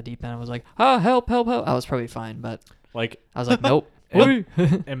while I was in the deep end. I was like, "Oh, help, help, help." I was probably fine, but like I was like, "Nope." Im-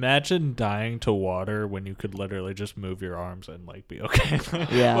 imagine dying to water when you could literally just move your arms and like be okay.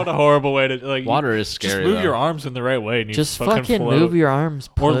 Yeah. What a horrible way to like. Water is scary. Just move though. your arms in the right way and you Just fucking fucking float. move your arms,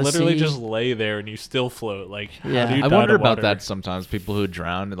 Or literally pussy. just lay there and you still float. Like, Yeah. how do you I die wonder to about water? that sometimes. People who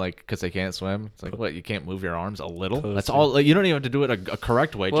drown, like, because they can't swim. It's like, what? You can't move your arms a little? That's Pussy. all. Like, you don't even have to do it a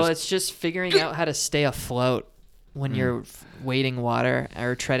correct way. Well, just it's just figuring out how to stay afloat when you're wading water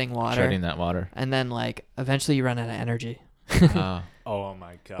or treading water, treading that water. and then like eventually you run out of energy. Oh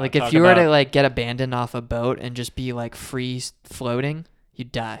my god! Like if Talk you were to about, like get abandoned off a boat and just be like free floating,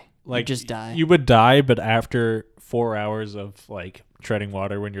 you'd die. like You'd just die. you would die, but after 4 hours of like treading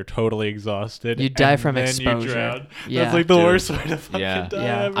water when you're totally exhausted, You'd die and from then exposure. You drown. Yeah. That's like the Dude. worst way to fucking Yeah. die.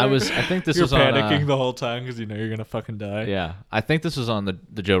 Yeah. Ever. I think this You're was on. panicking the whole time because you know you're gonna fucking die. Yeah, I think this was on the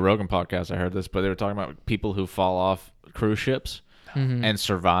Joe Rogan podcast. I heard this, but they were talking about people who fall off cruise ships Mhm. and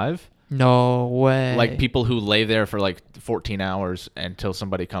survive. No way. Like people who lay there for like 14 hours until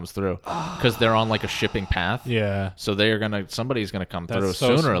somebody comes through, because they're on like a shipping path. Yeah. So somebody's gonna come That's through so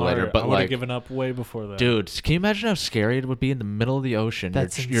sooner or smart. later. I But would have like, given up way before that. dude, can you imagine how scary it would be in the middle of the ocean?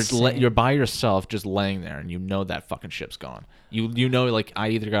 That's you're insane. you're by yourself, just laying there, and you know that fucking ship's gone. You know, like I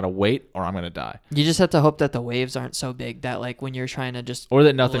either gotta wait or I'm gonna die, you just have to hope that the waves aren't so big that like when you're trying to just or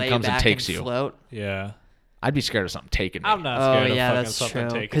that nothing lay comes and back takes you. Float. Yeah. I'd be scared of something taking me. I'm not Oh, scared yeah, of fucking that's something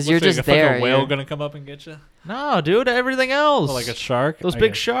true. taking. 'Cause What's you're the- just a fucking there, whale you're- gonna come up and get you? No, dude, everything else. Or like a shark? Those I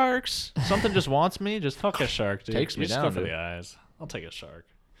big guess. sharks. Something just wants me. Just Fuck a shark, dude. Takes You me just down, go for dude. the eyes. I'll take a shark.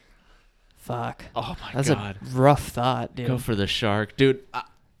 Fuck. Oh my That's god. a rough thought, dude. Go for the shark, dude.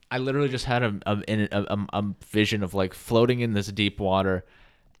 I literally just had a vision of like floating in this deep water,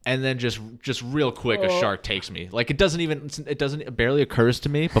 and then just real quick a shark takes me. Like it barely occurs to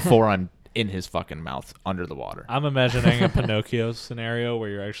me before I'm in his fucking mouth under the water. I'm imagining a Pinocchio scenario where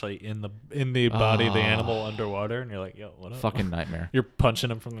you're actually in the body of the animal underwater, and you're like, "Yo, what up?" Fucking nightmare. You're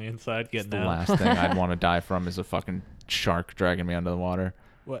punching him from the inside, getting The out. last thing I'd want to die from is a fucking shark dragging me under the water.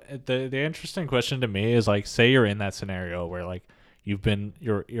 Well, the interesting question to me is like, say you're in that scenario where like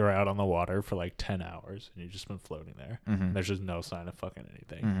you're out on the water for like 10 hours and you've just been floating there. And there's just no sign of fucking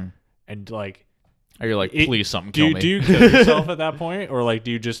anything, and like. Or you're like, It- please, something Do kill you, me. do you kill yourself at that point, or like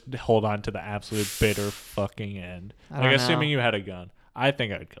do you just hold on to the absolute bitter fucking end? I Like don't assuming know. you had a gun, I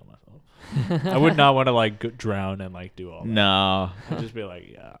think I'd kill myself. I would not want to like drown and like do all that. No. I'd just be like,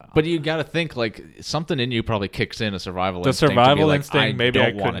 yeah. But you got to think like something in you probably kicks in a survival The instinct. survival to be like, instinct, maybe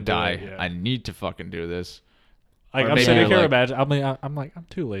I don't want to couldn't do die. it, yeah. I need to fucking do this. Like or I'm maybe sitting you're here, like- imagine. I'm like, I'm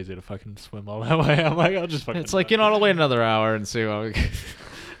too lazy to fucking swim all that way. I'm like, I'll just fucking. It's like, you know, I'll wait another hour and see what we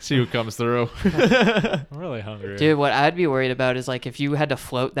See who comes through. I'm really hungry. Dude, what I'd be worried about is like if you had to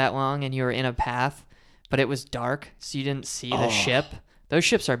float that long and you were in a path, but it was dark, so you didn't see the ship. Those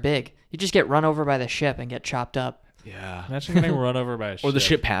ships are big. You just get run over by the ship and get chopped up. Yeah. Imagine getting run over by a ship. Or the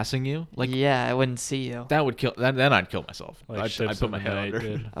ship passing you. Like Yeah, I wouldn't see you. that would kill. Then I'd kill myself. Like I'd ships put in my the head night, under.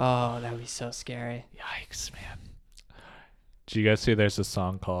 dude. Oh, that would be so scary. Yikes, man. Did you guys see there's a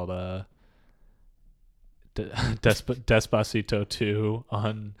song called Despacito 2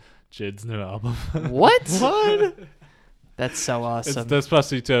 on Jid's new album? What? What? That's so It's awesome.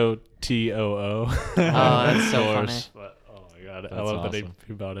 Despacito TOO. Oh, that's so funny. But, oh my god, I That's love that awesome.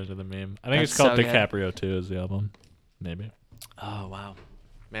 he bought into the meme. I think That's it's called so good. DiCaprio 2 is the album. Maybe. Oh wow.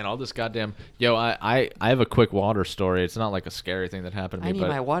 Man, all this goddamn I have a quick water story. It's not like a scary thing that happened to me, I need but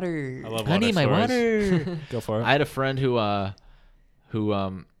my water. I love I water need my stories. water. Go for it. I had a friend who I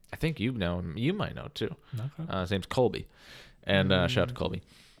think you know him. You might know too. Okay. His name's Colby, and shout out to Colby.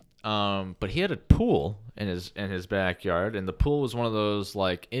 But he had a pool in his backyard, and the pool was one of those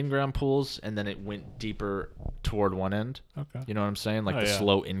like in-ground pools, and then it went deeper toward one end. Okay. You know what I'm saying? Like Oh, the yeah.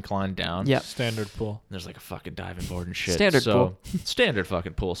 slow incline down. Yep. Standard pool. There's like a fucking diving board and shit. Standard pool. Standard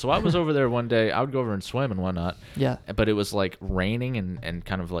fucking pool. So I was over there one day. I would go over and swim and whatnot. Yeah. But it was like raining and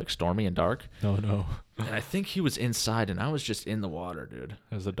kind of like stormy and dark. No, no. And I think he was inside, and I was just in the water, dude.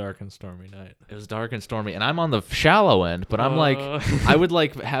 It was a dark and stormy night. It was dark and stormy, and I'm on the shallow end, but I'm like, I would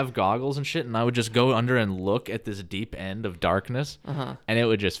like have goggles and shit, and I would just go under and look at this deep end of darkness, and it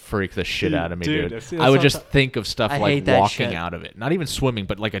would just freak the shit out of me, Dude, dude. I see I would that just think of stuff I like hate that walking shit. out of it, not even swimming,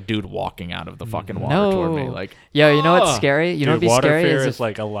 but like a dude walking out of the fucking water No. toward me, like. Yo, you know what's Ah. scary? You know Dude, what'd be water scary fear is is if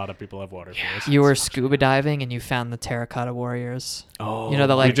like a lot of people have water fears. you were scuba diving and you found the terracotta warriors. Oh, You know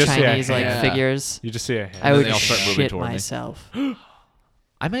the like just see a Chinese like hand. figures. You just see a hand. I then would they all start moving shit toward me. myself.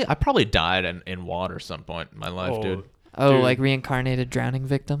 I probably died in water some point in my life, dude. Oh, Dude. like reincarnated drowning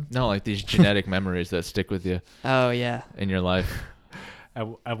victim? No, like these genetic memories that stick with you Oh yeah. in your life.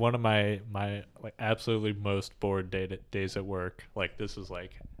 At one of my like absolutely most bored days at work, like this is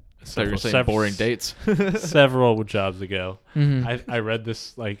like So you're saying boring dates? several jobs ago. Mhm. I read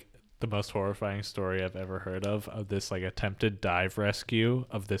this like the most horrifying story I've ever heard of this like attempted dive rescue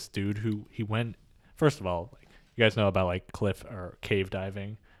of this dude who he went. First of all, like, you guys know about like cliff or cave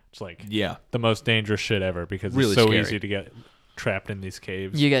diving. It's like Yeah. the most dangerous shit ever because Really it's so scary. easy to get trapped in these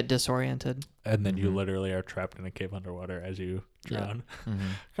caves, You get disoriented. and then you literally are trapped in a cave underwater as you Yeah. drown. Mm-hmm.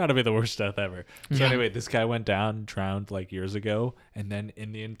 Gotta be the worst death ever. So Yeah. anyway, this guy went down, drowned like years ago, and then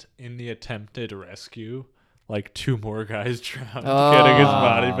in the attempted rescue, like 2 more guys drowned, getting his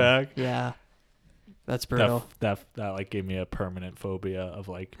body back. Yeah. That's brutal. That like gave me a permanent phobia of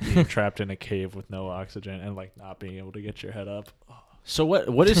like being trapped in a cave with no oxygen and like not being able to get your head up. So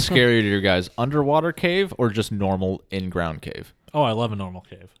what is scarier to you guys, underwater cave or just normal in-ground cave? Oh, I love a normal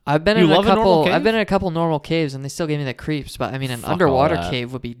cave. I've been You in a love a normal couple. cave? I've been in a couple normal caves, and they still gave me the creeps. But I mean, an Fuck all underwater that.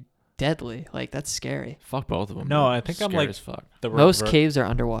 cave would be deadly. Like that's scary. Fuck both of them. No, dude. I think I'm Scary like as fuck. the Most rever- caves are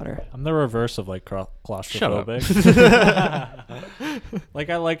underwater. I'm the reverse of like claustrophobic. Like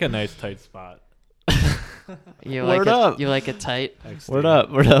I like a nice tight spot. You Word like it, up. You like it tight. Thanks, Word Steve.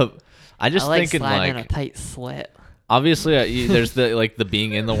 up, word up. I just I like thinking sliding like in a tight slit. obviously there's the like the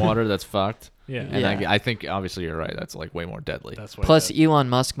being in the water that's fucked. Yeah, And Yeah. I think obviously you're right. That's like way more deadly. that's why. Plus, Elon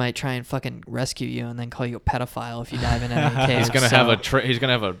Musk might try and fucking rescue you and then call you a pedophile if you dive in any cave. He's gonna so, have he's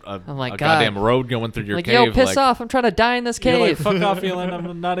gonna have a I'm like, a God. goddamn road going through your like, cave. yo, piss like, off! I'm trying to die in this You're like, cave. fuck off, Elon.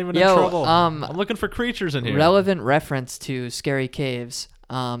 I'm not even in Yo, trouble. I'm looking for creatures in here. relevant reference to scary caves.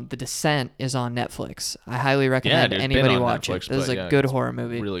 The Descent is on Netflix. I highly recommend dude, it's been anybody on watch Netflix, it. This is but a yeah, good it's horror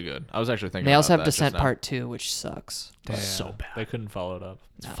movie. Really good. I was actually thinking. And they also about have that just Descent now. Part 2, which sucks. Damn, so bad. They couldn't follow it up.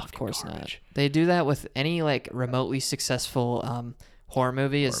 No, of fucking course garbage. not. They do that with any like remotely successful horror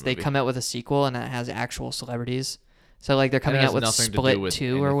movie. Is Horror they movie. come out with a sequel and it has actual celebrities. So like they're It coming has out with nothing to do Split with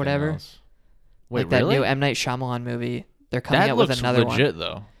 2 or anything whatever. else. Wait, Like that really? new M Night Shyamalan movie. They're coming That out with looks another legit one.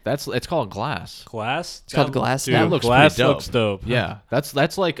 though. It's called Glass. Glass. It's called Glass Dude, now? That looks Glass pretty dope. looks dope. Yeah, that's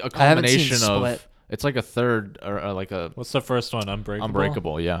like a I haven't seen combination of. Split. It's like a third or like a What's the first one? Unbreakable.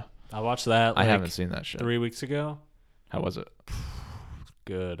 Unbreakable. Yeah, I watched that. I Like, haven't seen that shit. 3 weeks ago. How was it?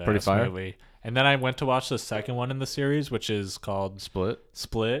 Good. Pretty ass fire? movie. And then I went to watch the second one in the series, which is called Split.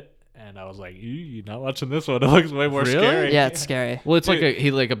 Split. And I was like, you're not watching this one. It looks way more Really? scary. Yeah, it's scary. Well, it's Wait. like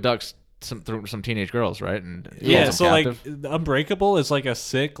he like abducts some teenage girls, right? And Yeah, holds so them like captive. Unbreakable is like a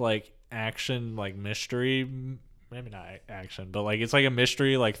sick like action like mystery maybe not action, but like it's like a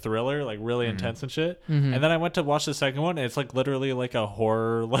mystery, like thriller, like really intense and shit. Mhm. And then I went to watch the second one, and it's like literally like a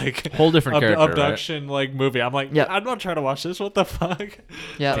horror, like Whole different character, right? abduction, like movie. I'm like, Yep. I'm not trying to watch this. What the fuck?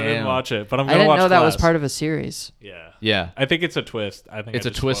 Yeah. So I didn't Damn. watch it, but I'm I gonna didn't watch know that was Glass. part of a series. Yeah. Yeah. I think it's a twist. I think It's I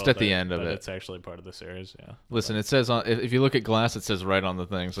a just twist spoiled at the end of but it. It's actually part of the series. Yeah. Listen, it says on if you look at Glass, it says right on the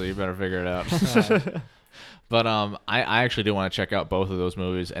thing, so you better figure it out. But I actually do want to check out both of those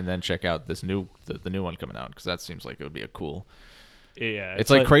movies and then check out this new the new one coming out because that seems like it would be a cool. Yeah. It's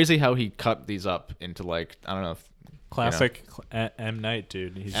like crazy how he cut these up into like I don't know. classic M Night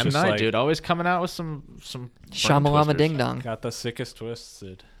dude. He's M just Night like, dude always coming out with some brain Shamalama twisters. Ding Dong. got the sickest twists.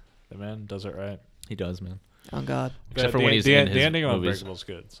 Dude. The man does it right. He does, man. Oh God. Except But for when he's the in his ending of movies. Unbreakable's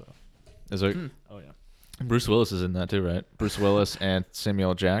good. So. Is it? Oh yeah. Bruce Willis is in that too, right? Bruce Willis and Samuel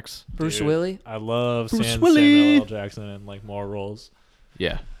L. Jackson. Bruce Dude, Willie. I love Bruce Samuel Willie. L. Jackson in like more roles.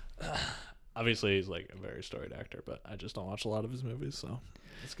 Yeah. Obviously, he's like a very storied actor, but I just don't watch a lot of his movies, so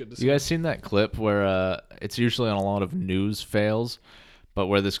it's good to see. You guys seen that clip where it's usually on a lot of news fails, but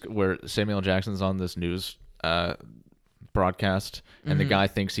where Samuel L. Jackson's on this news broadcast and the guy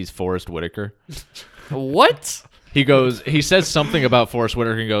thinks he's Forrest Whitaker. What? He says something about Forrest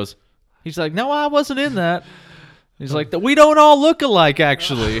Whitaker and he's like, no, I wasn't in that. He's like, we don't all look alike,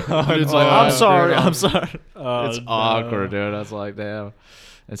 actually. And it's like, I'm sorry. It's no. awkward, dude. I was like, damn.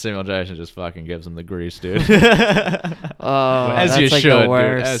 And Samuel Jackson just fucking gives him the grease, dude. Oh, As that's you like should, the dude.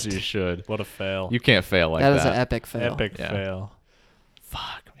 worst. As you should. What a fail. You can't fail like That that. is an epic fail. Epic Yeah. fail.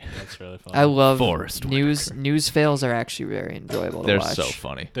 Fuck, man. That's really fun. I love Forrest news fails are actually very enjoyable to They're watch. so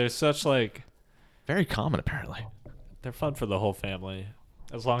funny. They're such like Very common, apparently. they're fun for the whole family.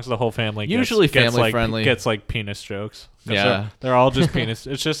 As long as the whole family Usually gets family like, friendly. gets like penis jokes. 'Cause Yeah. they're all just penis.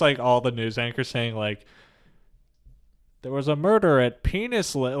 It's just like all the news anchors saying like there was a murder at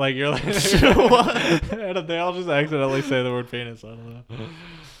penis like you're like what? And they all just accidentally say the word penis. I don't know.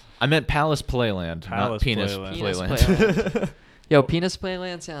 I meant Palace Playland, not Palace Penis Playland. Penis Playland. Playland. Yo, Penis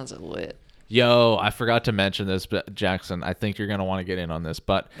Playland sounds lit. Yo, I forgot to mention this, but Jackson, I think you're going to want to get in on this,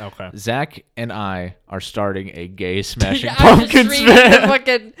 but Okay. Zach and I are starting a gay Smashing I Pumpkins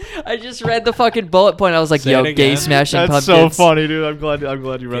read I just read the fucking bullet point. I was like, Say yo, it gay again. Smashing That's Pumpkins. so funny, dude. I'm glad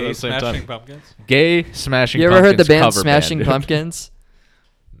you read it at the same Smashing time. Pumpkins. Gay Smashing You Pumpkins. ever heard the band cover Smashing dude. Pumpkins?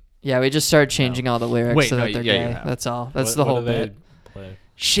 Yeah, we just started changing all the lyrics Wait, so no, that they're yeah, you gay. have. That's all. That's What- the what whole do they bit. play?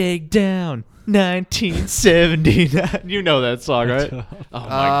 Shakedown 1979. You know that song, right? Oh my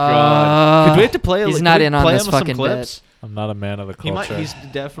god. Could we have to play? He's could not we in on play this him some fucking clips? I'm not a man of the He might. culture. He's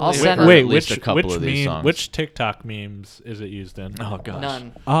definitely. I'll send heard Wait, at least which a couple of these meme? songs. Which TikTok memes is it used in? Oh gosh.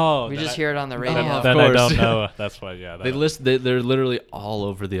 None. Oh, We then just I- hear it on the radio. of Then I course. don't know. That's why. Yeah. They that- list. They're literally all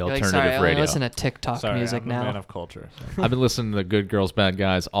over the You're like, alternative sorry, I only radio. listen to TikTok Sorry, music I'm a man now. of culture. I've been listening to Good Girls Bad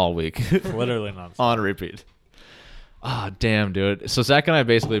Guys all week Literally nonsense. on repeat. Ah, damn, dude. So Zach and I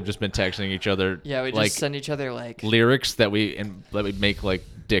basically have just been texting each other. Yeah, we just like send each other like. lyrics that we make like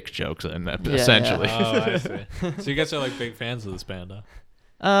dick jokes in, essentially. Oh, I see. So you guys are like big fans of this band,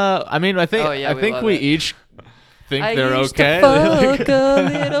 huh? I mean, I think Oh, yeah, I we think love we it. each think I they're used okay. To fuck a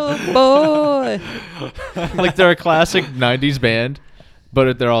little boy. Like they're a classic '90s band,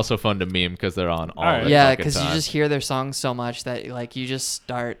 but they're also fun to meme because they're on all. Alright. the Yeah, fucking because you time. just hear their songs so much that like you just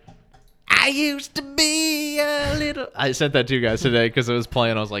start. I used to be a little. I sent that to you guys today because it was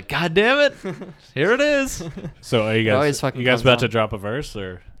playing. I was like, God damn it, here it is. So are you always guys fucking you guys comes about on. to drop a verse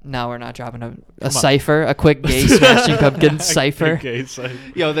or No, we're not dropping a Come on. cipher, a quick gay Smashing Pumpkins cipher. Okay, so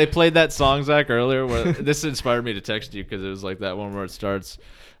Yo, they played that song, Zach, earlier. Where this inspired me to text you because it was like that one where it starts.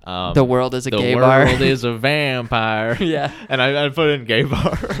 The world is a the gay world bar. is a vampire. Yeah. And I put it in gay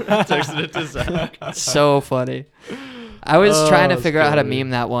bar. I texted it to Zach. So funny. I was Oh, trying to that's figure out how to good. meme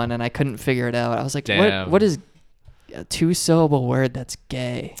that one, and I couldn't figure it out. I was like, Damn. what is a two-syllable word that's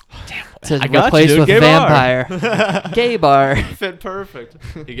gay? Damn. To I got you, replace dude. with Gay bar. vampire. Gay bar. Fit perfect.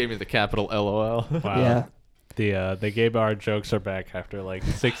 He gave me the capital LOL. wow. Yeah. The gay bar jokes are back after like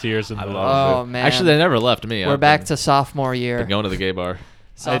 6 years in I the love Oh, it. man. Actually, they never left me. We're I've back been- to sophomore year. been going to the gay bar.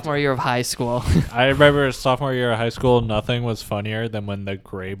 Sophomore year of high school. I remember sophomore year of high school, nothing was funnier than when the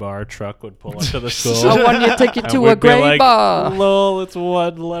gray bar truck would pull up to the school. I want you to take you and to a we'd be gray like, bar. Lol, it's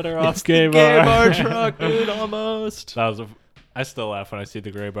one letter off It's gay the bar. gay bar truck, dude, almost. That was I still laugh when I see the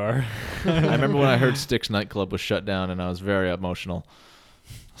gray bar. I remember when I heard Styx nightclub was shut down, and I was very emotional.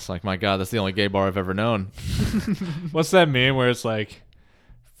 It's like, my God, that's the only gay bar I've ever known. What's that meme where it's like,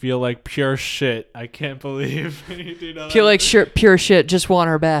 feel like pure shit. I can't believe you do know Feel that? like pure shit. Just want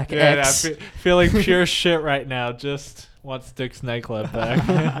her back. Yeah, X. feel like pure shit right now. Just want Styx nightclub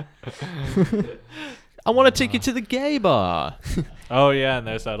back. I want to take you to the gay bar. Oh yeah, and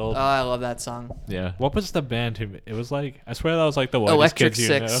there's that old. Oh, I love that song. Yeah. What was the band who? It was like I swear that was like the whitest Electric kids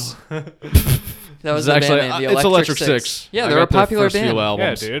Six. you know. That was It's the actually band name, the it's Electric Six. Six. Yeah, I they're a got their popular first few band. Yeah,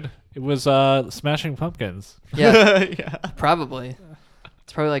 albums. dude. It was Smashing Pumpkins. Yeah, yeah. probably.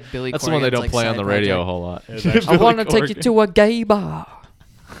 It's probably like Billy. That's the one they Corgan's, don't like, play on side the radio a project. whole lot. It was actually I want to Billy take you Corgan. to a gay bar.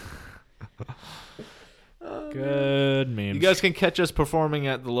 Good memes. You guys can catch us performing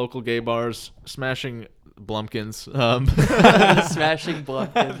at the local gay bars, smashing Blumpkins. Smashing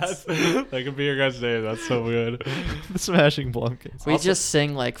Blumpkins. That could be your guys' name. That's so good. smashing Blumpkins. We just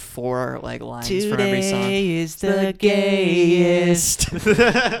sing like 4 like lines from every song. is the gayest.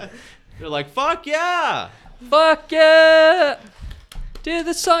 They're like, fuck yeah! Fuck yeah! Dude,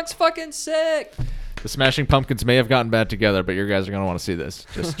 this song's fucking sick. The Smashing Pumpkins may have gotten bad together, but your guys are gonna want to see this.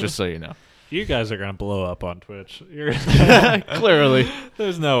 Just so you know. You guys are gonna blow up on Twitch. You're Clearly.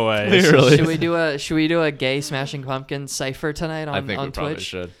 There's no way. Clearly. Should we do a gay Smashing Pumpkins cipher tonight I on, think we on probably Twitch?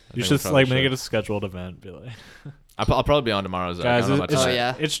 should. You should like make it a scheduled event. Be like, I'll probably be on tomorrow's. guys, I don't know about it's, tonight.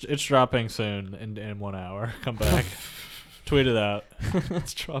 yeah. it's dropping soon in 1 hour. Come back, tweet it out.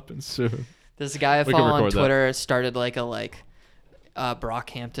 It's dropping soon. This guy I We can follow on record that. Twitter started like a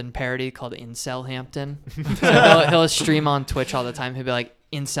Brockhampton parody called Incel Hampton. So he'll stream on Twitch all the time. He'll be like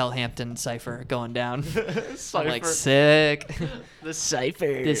Incel Hampton cipher going down. I'm like sick. The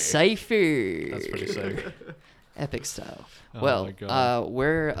cipher. The cipher. That's pretty sick. Epic style. Oh Well, my God.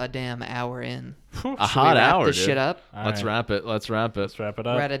 we're a damn hour in. A Should we hot wrap hour, this dude. shit up? Let's All right. wrap it. Let's wrap it. Let's wrap it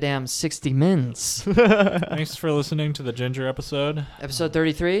We're up. at a damn 60 minutes. Thanks for listening to the Ginger episode. Episode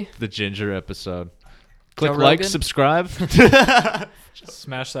 33. The Ginger episode. Click Joe like, Rogan? subscribe.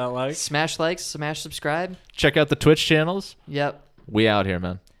 Smash that like. Smash likes, smash subscribe. Check out the Twitch channels. Yep. We out here,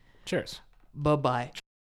 man. Cheers. Bye-bye.